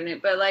sad part in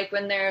it, but like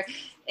when they're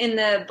in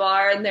the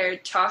bar and they're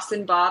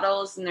tossing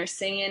bottles and they're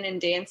singing and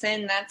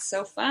dancing, that's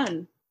so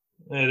fun.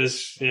 It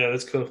is. Yeah,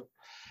 that's cool.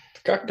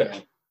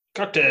 Cocktail.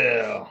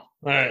 Cocktail.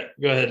 All right,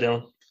 go ahead,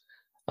 Dylan.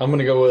 I'm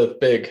gonna go with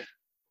Big.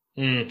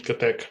 Good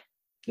pick.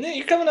 Yeah,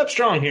 you're coming up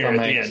strong here Tom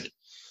at Hanks.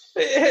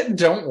 the end.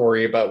 Don't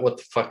worry about what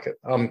the fuck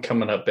I'm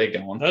coming up big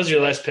on. That was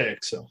your last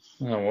pick, so.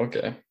 Oh,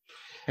 okay.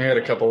 I got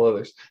a couple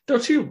others.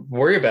 Don't you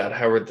worry about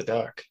Howard the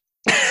Duck.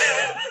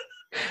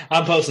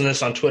 I'm posting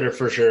this on Twitter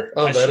for sure.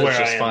 Oh, I that is swear I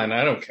just am. fine.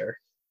 I don't care.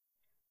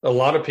 A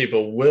lot of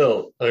people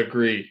will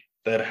agree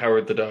that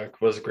Howard the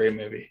Duck was a great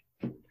movie.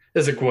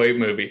 It's a great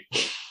movie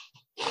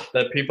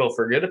that people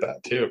forget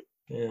about too.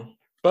 Yeah.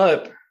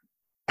 But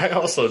I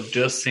also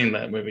just seen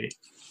that movie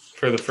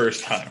for the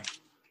first time.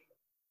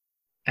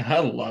 And I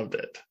loved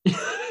it.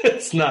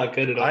 It's not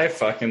good at all. I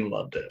fucking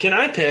loved it. Can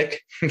I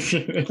pick?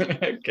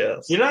 I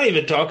guess. You're not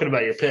even talking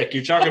about your pick.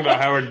 You're talking about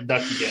Howard the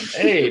Duck again.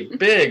 Hey,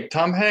 Big,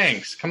 Tom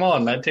Hanks. Come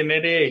on,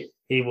 1988.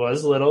 He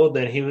was little,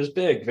 then he was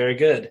big. Very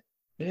good.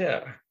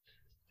 Yeah.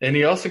 And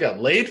he also got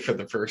laid for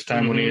the first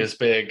time when he Mhm. was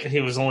big.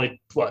 He was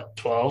only,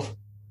 12?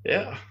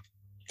 Yeah.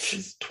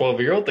 She's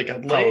 12-year-old that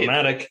got laid.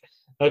 Problematic.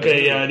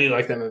 Okay, yeah, I do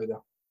like that movie,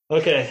 though.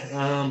 Okay,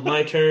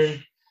 my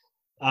turn.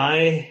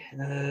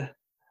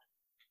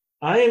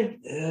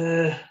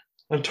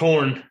 I'm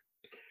torn.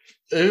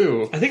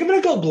 Ooh. I think I'm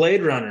going to go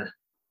Blade Runner.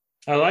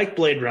 I like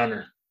Blade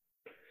Runner.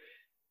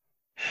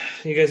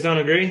 You guys don't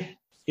agree?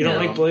 You don't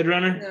No. like Blade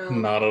Runner? No.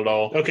 Not at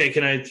all. Okay,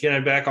 can I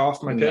back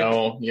off my pick?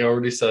 No, you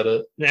already said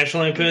it.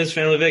 National Lampoon's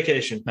Family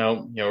Vacation.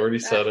 No, you already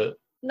said it.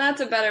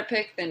 That's a better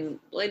pick than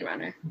Blade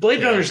Runner.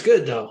 Blade Yeah. Runner's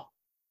good though.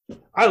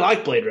 I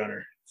like Blade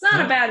Runner. It's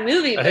not a bad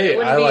movie, but Hey, it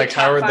wouldn't I be like a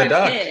top Howard the 5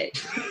 Duck. pick.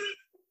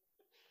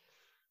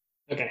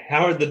 Okay,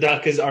 Howard the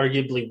Duck is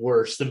arguably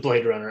worse than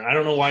Blade Runner. I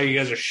don't know why you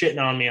guys are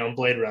shitting on me on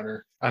Blade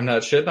Runner. I'm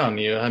not shitting on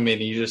you. I mean,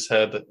 you just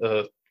had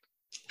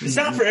It's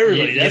not for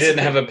everybody. You That's didn't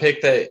the have thing. a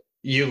pick that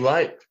you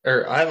liked,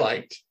 or I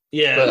liked,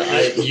 Yeah.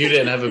 but you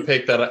didn't have a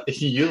pick that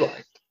you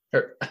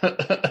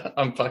liked.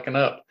 I'm fucking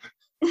up.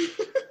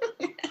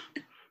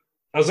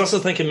 I was also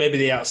thinking maybe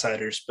The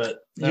Outsiders, but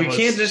that You was-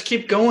 can't just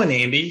keep going,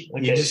 Andy.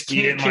 Okay, You just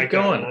can't didn't keep like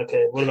that one. going.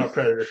 Okay, what about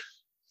Predator?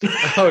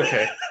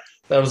 Okay,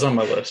 that was on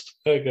my list.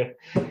 Okay.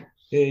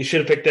 Yeah, you should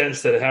have picked that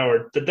instead of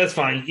Howard, but that's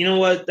fine. You know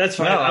what? That's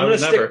fine. No, I I'm would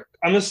gonna never.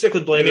 I'm gonna stick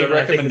with Blade Give me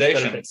Runner. I think it's better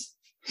recommendations.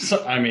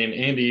 So, I mean,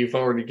 Andy, you've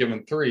already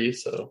given 3,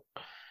 so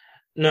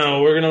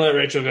No, we're gonna let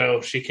Rachel go.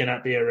 She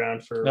cannot be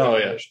around for. Oh,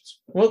 yeah. recommendations.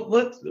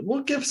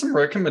 we'll give some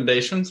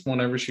recommendations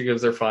whenever she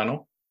gives her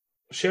final.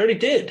 She already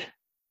did.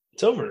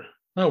 It's over.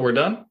 Oh, we're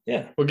done.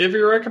 Yeah, We'll give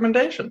you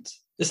recommendations.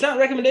 it's not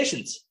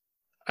recommendations.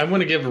 I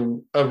want to give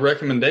a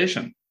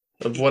recommendation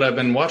of what I've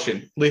been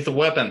watching. Lethal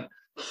Weapon.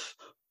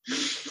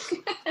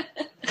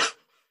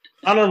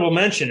 Honorable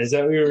mention. Is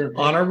that what you're?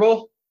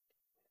 Honorable?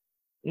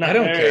 Not I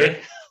don't very-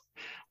 care.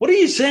 What are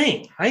you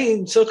saying? I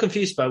am so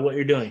confused by what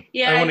you're doing.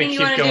 Yeah, I I, wanna think you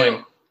keep want to going.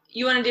 do.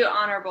 You want to do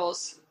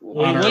honorables. We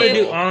want to Honorable.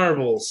 do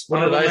honorables. What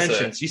did Honorable I say?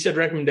 mentions. You said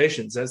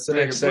recommendations. That's the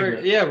next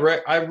segment. Yeah,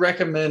 I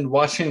recommend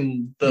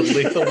watching the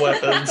Lethal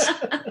Weapons.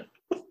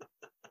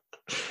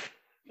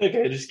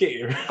 Okay, just get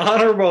your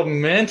Honorable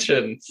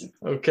mentions.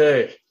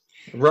 Okay.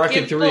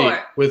 Rocky Give 3 four.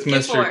 with Give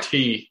Mr. four.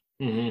 T.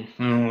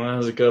 Mm-hmm. Oh, that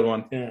was a good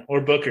one. Yeah,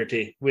 or Booker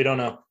T. We don't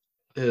know.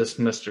 It is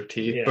Mr.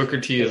 T. Yeah, Booker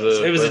T is it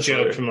was a wrestler.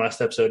 joke from last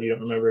episode. You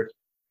don't remember?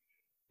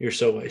 You're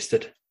so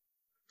wasted.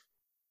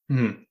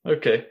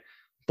 Okay.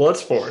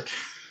 Bloodsport.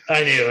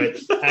 I knew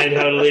it. I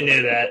totally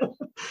knew that.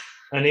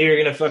 I knew you were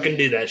gonna fucking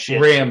do that shit.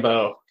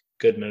 Rambo.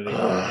 Good movie.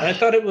 I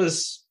thought it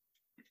was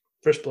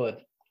First Blood.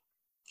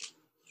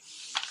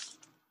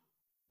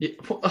 Yeah,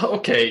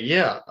 okay,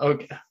 yeah.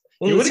 Okay.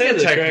 Well, You would say get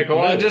the correct technical.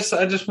 I movie.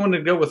 just wanted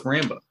to go with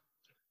Rambo.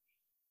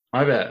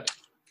 My bad.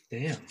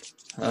 Damn.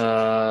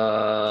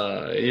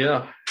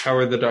 Yeah.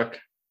 Howard the Duck.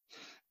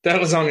 That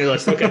was on your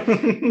list. Okay.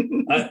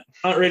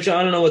 Rachel,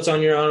 I don't know what's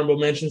on your honorable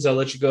mentions. I'll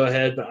let you go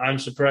ahead, but I'm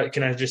surprised.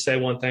 Can I just say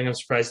one thing? I'm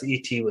surprised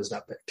E.T. was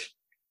not picked.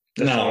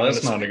 No,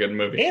 that's not a good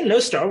movie. And no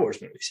Star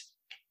Wars movies,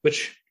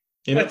 which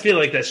I feel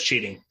like that's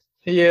cheating.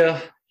 Yeah.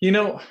 You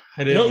know,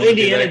 I didn't No want to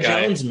be Indiana that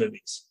guy. Jones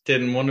movies.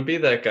 Didn't want to be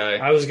that guy.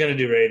 I was going to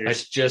do I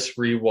Raiders. just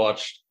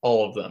rewatched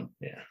all of them.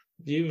 Yeah.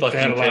 You've Fucking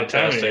had a lot of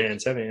time in fantastic. your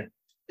hands, haven't you?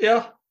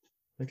 Yeah.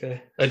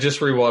 Okay. I just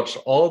rewatched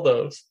all of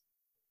those.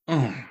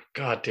 Oh,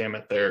 God damn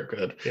it. They're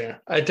good. Yeah.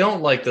 I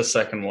don't like the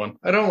second one.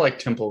 I don't like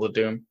Temple of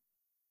Doom.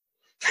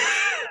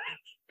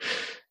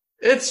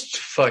 It's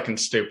fucking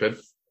stupid.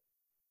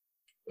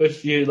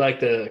 If you like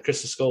the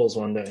Crystal Skulls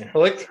one day. I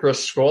like the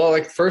Crystal Skull. I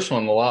like the first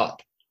one a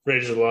lot.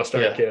 Raiders of the Lost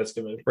Ark. Yeah. Yeah, that's a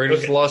good movie. Raiders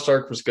Okay. of the Lost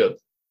Ark was good.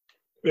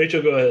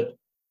 Rachel, go ahead.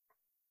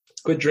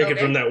 Quit drinking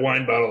Okay. from that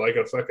wine bottle like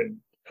a fucking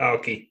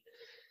alky.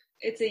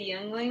 It's a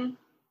youngling,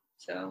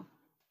 so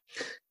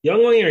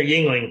Youngling or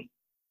Yingling?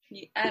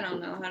 I don't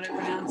know how to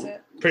pronounce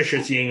it. Pretty sure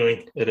it's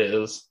Yingling. It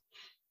is.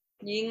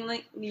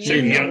 Yingling. So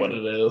you know what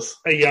it is.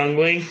 A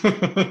Youngling?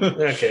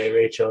 You're Okay,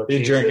 Rachel.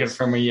 drinking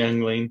from a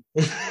youngling.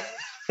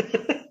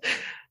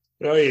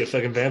 Are you a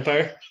fucking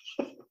vampire?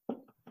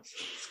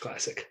 It's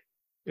classic.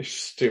 You're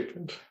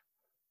stupid.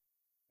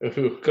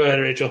 Ooh. Go ahead,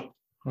 Rachel.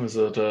 Was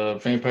it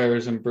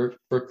Vampires in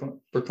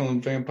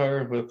Brooklyn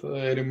Vampire with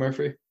Eddie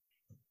Murphy?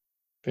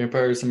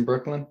 Vampires in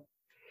Brooklyn?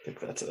 I think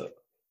that's it.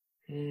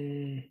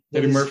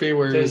 Eddie Murphy,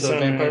 where he's a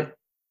vampire?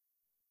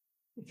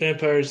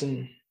 Vampires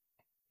in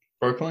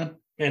Brooklyn?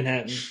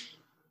 Manhattan.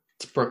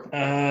 It's Brooklyn.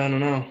 I don't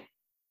know.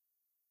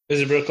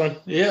 Is it Brooklyn?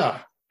 Yeah.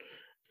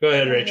 Go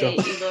ahead, I Rachel.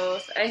 hate you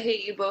both. I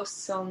hate you both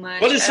so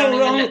much. What is I so don't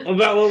even wrong know-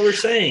 about what we're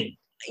saying?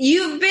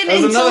 You've been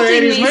That was another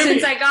insulting 80s me movie.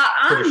 since I got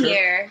on Pretty sure.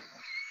 here.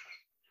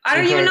 I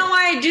don't even know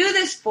why I do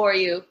this for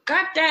you.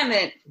 God damn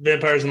it.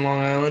 Vampires in Long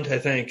Island, I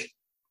think.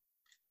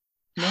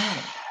 No.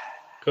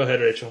 Go ahead,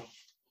 Rachel.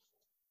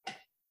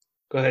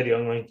 Go ahead,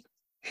 Youngling.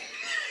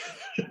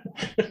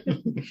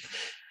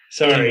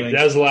 Sorry, Youngling.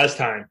 that was the last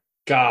time.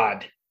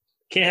 God.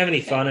 Can't have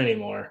any fun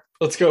anymore.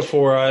 Let's go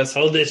Four Eyes.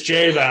 Hold this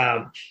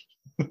J-bomb.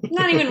 I'm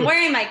not even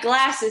wearing my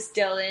glasses,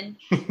 Dylan.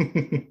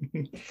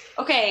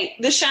 Okay,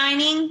 The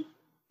Shining.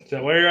 Is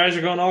that why your eyes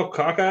are going all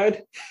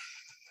cockeyed?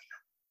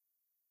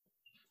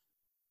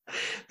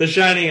 The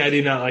Shining, I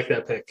do not like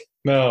that pick.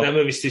 No, That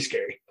movie's too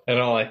scary. I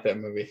don't like that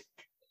movie.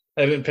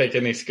 I didn't pick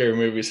any scary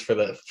movies for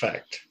that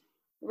fact.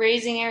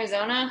 Raising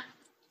Arizona.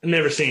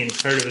 Never seen.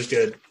 Heard it was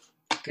good.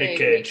 Great, Nick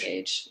Cage.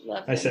 Cage.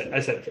 Love I him. said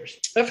it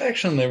first. I've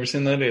actually never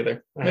seen that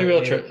either. I Maybe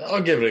I'll haven't try.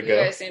 I'll give it a You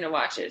go. guys need to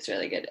watch it. It's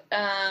really good.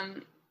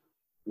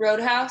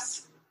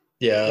 Roadhouse.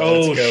 Yeah.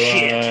 Oh let's go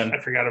shit! on. I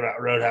forgot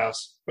about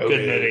Roadhouse. Good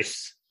movie.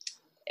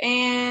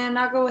 And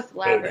I'll go with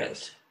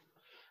Labyrinth.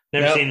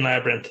 Never Yep. seen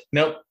Labyrinth.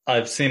 Nope.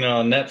 I've seen it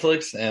on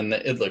Netflix and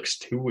it looks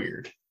too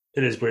weird.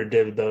 It is weird.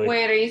 David Bowie.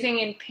 Wait, are you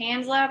thinking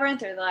Pan's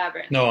Labyrinth or the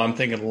Labyrinth? No, I'm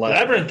thinking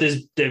Labyrinth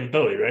is David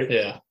Bowie, right?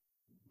 Yeah.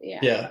 Yeah.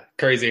 Yeah.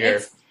 Crazy hair.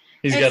 It's,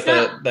 He's it's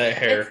got not- that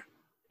hair.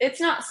 it's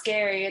not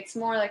scary. It's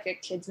more like a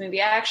kid's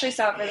movie. I actually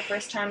saw it for the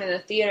first time in the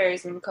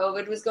theaters when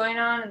COVID was going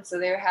on, and so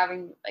they were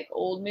having like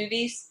old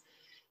movies.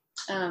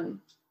 It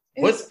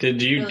was What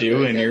did you really, do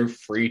really in good. your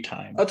free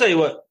time? I'll tell you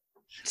what.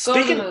 Go to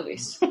the Speaking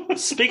movies.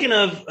 speaking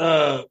of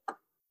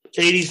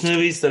 80s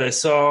movies that I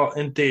saw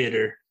in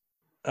theater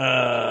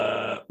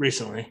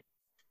recently,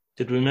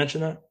 did we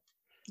mention that?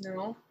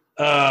 No,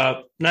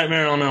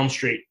 Nightmare on Elm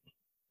Street.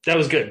 That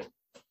was good.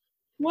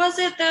 was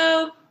it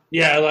though?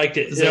 Yeah, I liked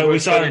it. Is Yeah, that we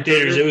with saw it in Freddy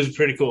theaters. Krueger? It was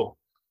pretty cool.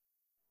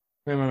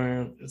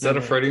 Is that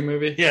a Freddy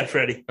movie? Yeah,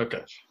 Freddy.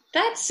 Okay.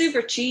 That's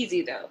super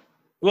cheesy though.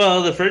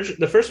 Well, the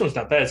first one's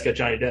not bad. It's got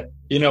Johnny Depp.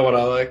 You know what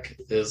I like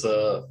is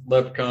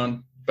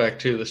Leprechaun Back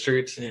to the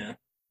Streets. Yeah.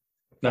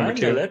 Number I'm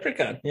two. the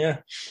Leprechaun. Yeah.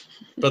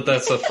 But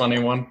that's a funny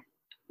one.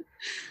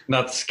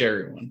 Not the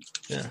scary one.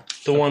 Yeah.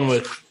 The one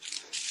with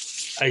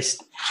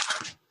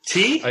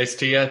Ice-T?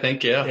 Ice-T, I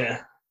think, yeah.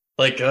 Yeah.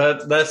 Like,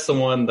 that's the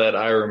one that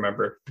I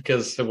remember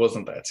because it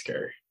wasn't that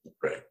scary.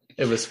 Right.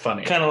 It was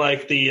funny. Kind of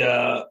like the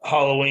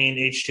Halloween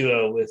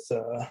H2O with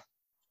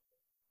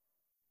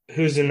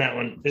who's in that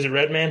one? Is it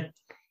Redman?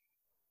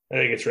 I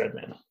think it's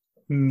Redman.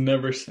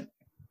 Never seen.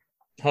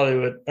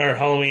 Hollywood or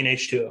Halloween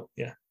H2O.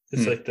 Yeah.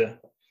 It's like the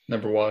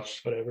Never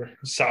watched. whatever.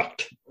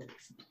 Socked.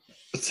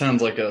 It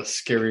sounds like a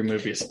scary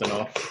movie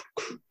spinoff.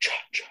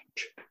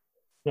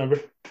 Remember?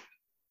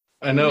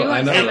 I know. New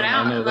one's I coming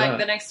out know in like the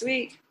that. next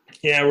week.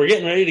 Yeah, we're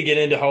getting ready to get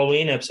into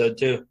Halloween episode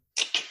too.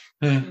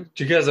 Did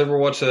you guys ever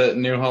watch that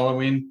new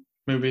Halloween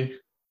movie?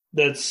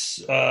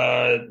 That's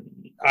I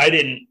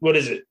didn't. What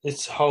is it?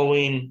 It's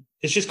Halloween.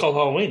 It's just called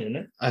Halloween, isn't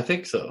it? I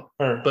think so.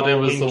 Or But it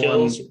was Halloween the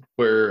Kills. one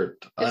where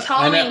It's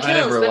Halloween I Kills,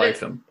 never but liked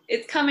them.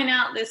 It's coming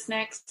out this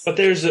next. But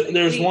there's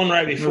one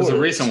right It before. was a this.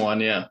 recent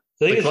one, yeah. I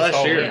think Like it's just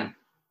last year. Halloween.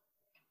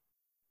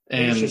 I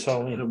think it's just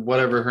Halloween. And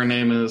whatever her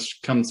name is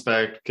comes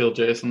back to kill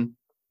Jason.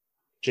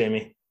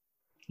 Jamie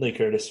Lee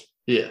Curtis.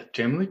 Yeah,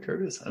 Jamie Lee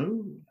Curtis.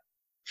 Oh,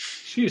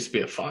 she used to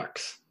be a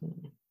fox.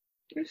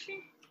 Is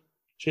she?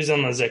 She's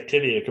on those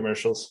Activia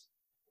commercials.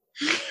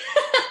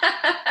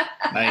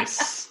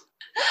 Nice.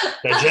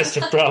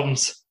 Digestive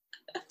problems.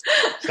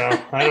 So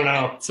I don't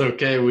know. It's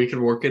okay. We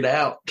can work it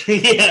out.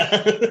 Yeah.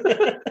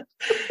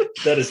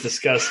 That is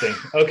disgusting.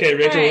 Okay,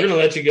 Rachel, All right. we're going to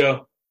let you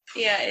go.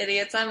 Yeah,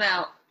 idiots, I'm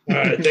out. All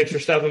right, thanks for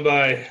stopping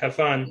by. Have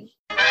fun.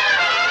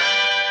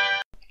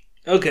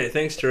 Okay,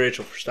 thanks to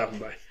Rachel for stopping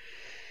by.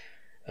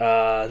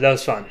 That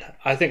was fun.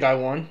 I think I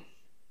won.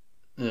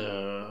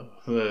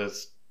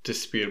 That's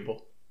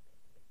disputable.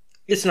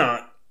 It's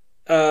not.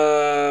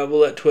 We'll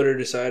let Twitter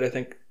decide. I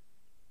think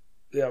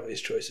the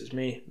obvious choice is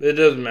me. It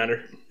doesn't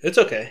matter. It's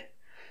okay.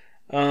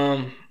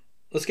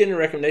 Let's get into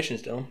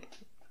recommendations, Dylan.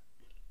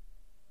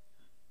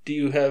 Do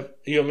you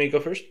want me to go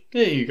first?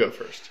 Yeah, you go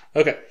first.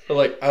 Okay.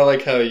 I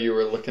like how you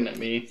were looking at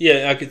me.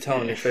 Yeah, I could tell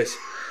on your face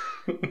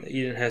that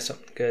you didn't have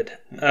something good.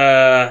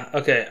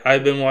 Okay,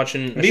 I've been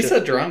watching... Me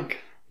so drunk.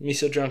 Me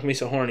so drunk, me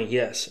so horny.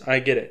 Yes, I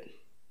get it.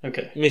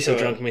 Okay. Me so Go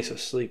drunk, ahead. me so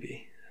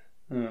sleepy.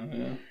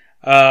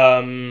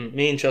 Yeah.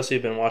 Me and Chelsea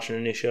have been watching a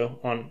new show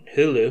on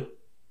Hulu.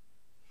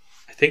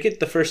 I think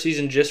the first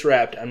season just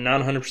wrapped. I'm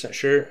not 100%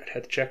 sure. I'd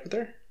have to check with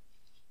her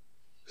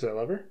because I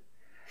love her.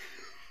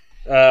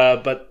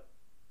 But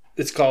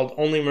it's called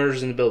Only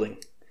Murders in the Building.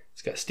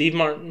 It's got Steve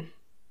Martin,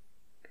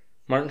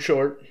 Martin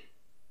Short,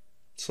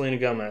 Selena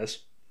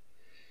Gomez,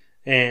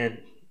 and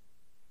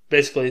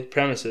basically the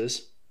premise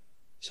is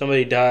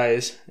somebody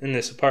dies in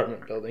this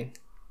apartment building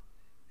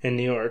in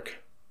New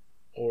York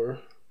or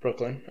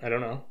Brooklyn. I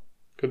don't know.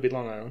 Could be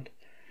Long Island.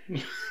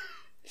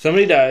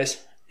 Somebody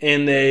dies,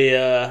 and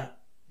they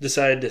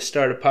decide to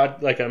start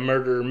a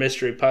murder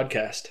mystery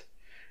podcast,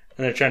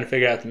 and they're trying to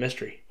figure out the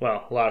mystery.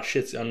 Well, a lot of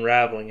shit's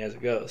unraveling as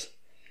it goes,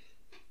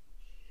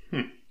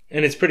 and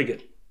it's pretty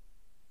good,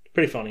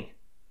 pretty funny.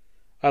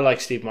 I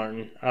like Steve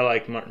Martin. I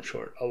like Martin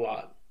Short a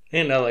lot,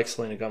 and I like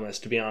Selena Gomez.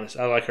 To be honest,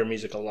 I like her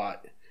music a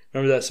lot.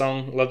 Remember that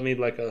song, "Love Me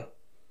Like a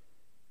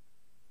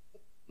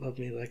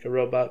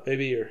Robot,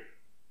 Baby"? Or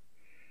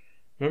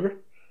remember?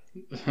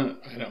 I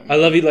don't. I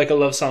Love You Like a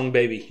Love Song,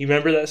 Baby. You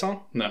remember that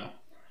song? No.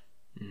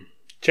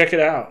 Check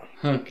it out.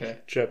 Okay.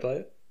 Should I play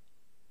it?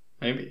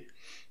 Maybe.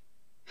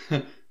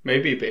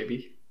 Maybe,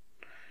 baby.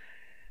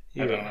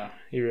 I don't know.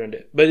 You ruined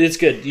it. But it's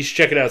good. You should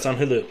check it out. It's on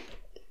Hulu.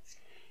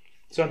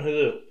 It's on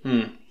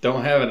Hulu.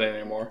 Don't have it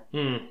anymore.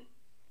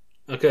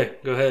 Okay,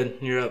 go ahead.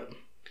 You're up.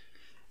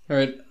 All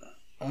right.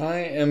 I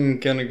am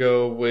going to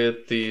go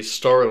with The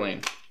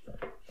Starling.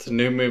 It's a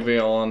new movie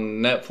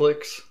on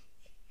Netflix.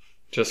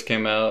 Just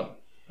came out.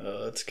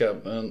 It's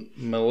got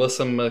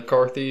Melissa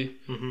McCarthy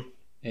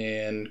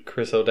and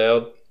Chris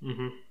O'Dowd.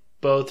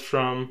 Both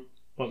from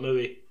what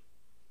movie?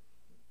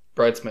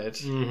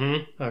 Bridesmaids.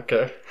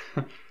 Okay.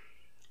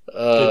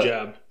 Good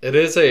job. It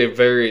is a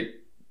very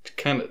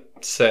kind of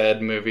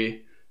sad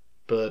movie,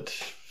 but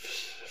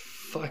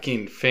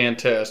fucking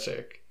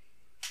fantastic.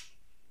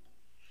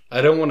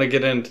 I don't want to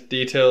get into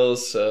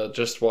details,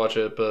 just watch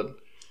it, but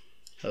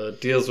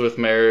deals with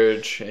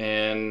marriage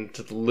and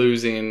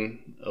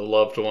losing a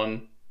loved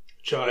one.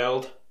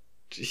 Child.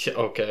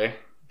 Okay,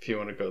 if you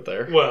want to go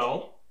there.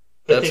 Well,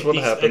 That's what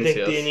happens, I think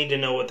yes. they need to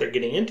know what they're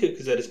getting into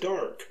because that is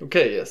dark.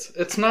 Okay, yes.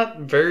 It's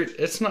not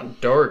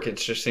dark,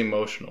 it's just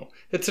emotional.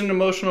 It's an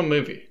emotional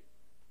movie.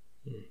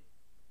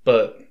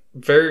 But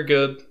very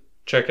good.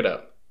 Check it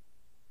out.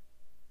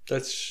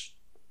 That's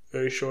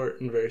very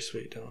short and very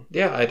sweet, Dylan.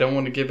 Yeah, I don't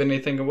want to give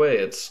anything away.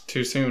 It's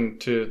too soon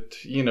to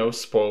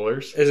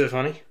spoilers. Is it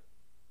funny?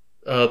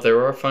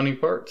 There are funny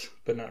parts.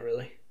 But not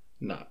really.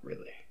 Not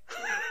really.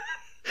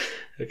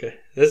 Okay,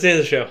 that's the end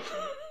of the show.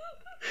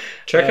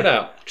 Check it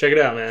out. Check it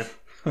out, man.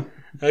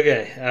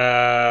 Okay.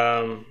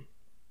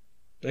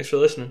 Thanks for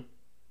listening.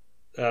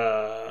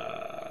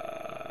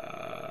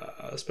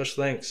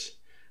 Special thanks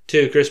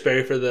to Chris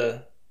Berry for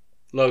the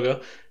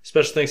logo.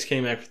 Special thanks to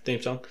Kenny Mac for the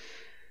theme song.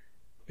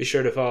 Be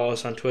sure to follow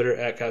us on Twitter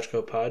at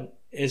CouchCoPod,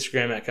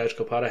 Instagram at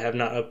CouchCoPod. I have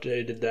not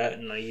updated that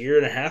in a year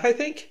and a half, I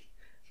think.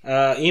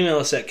 Email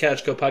us at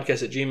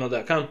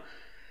couchcopodcast@gmail.com.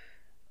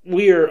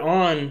 We are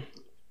on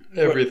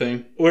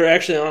Everything. We're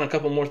actually on a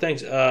couple more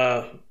things.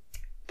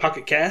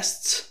 Pocket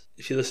Casts.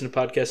 If you listen to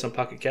podcasts on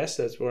Pocket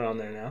Casts, we're on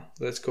there now.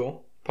 That's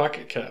cool.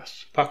 Pocket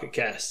Cast. Pocket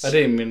Casts. I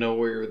didn't even know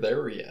we were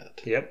there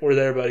yet. Yep, we're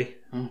there, buddy.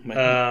 Oh,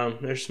 man.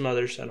 There's some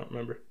others. I don't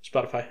remember.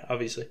 Spotify,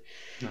 obviously.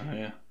 Oh,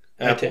 yeah.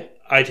 Apple.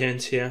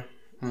 iTunes, yeah.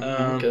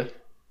 Okay.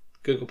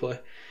 Google Play.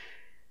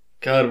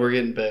 God, we're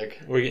getting big.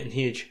 We're getting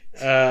huge.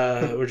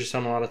 We're just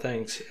on a lot of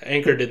things.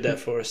 Anchor did that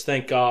for us.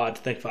 Thank God.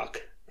 Thank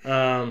fuck.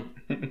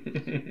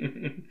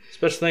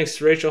 Special thanks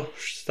to Rachel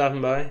for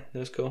stopping by. That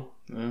was cool.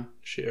 Yeah.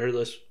 Her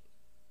list.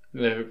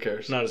 Yeah, who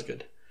cares? Not as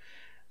good.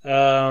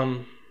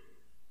 Anyway,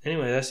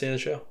 that's the end of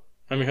the show.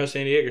 I'm your host,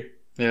 Andy Yeager.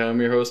 Yeah, I'm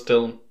your host,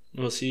 Dylan.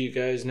 We'll see you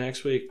guys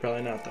next week.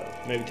 Probably not, though.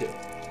 Maybe 2.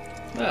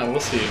 We'll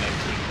see you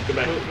next week.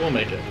 Goodbye. We'll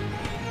make it.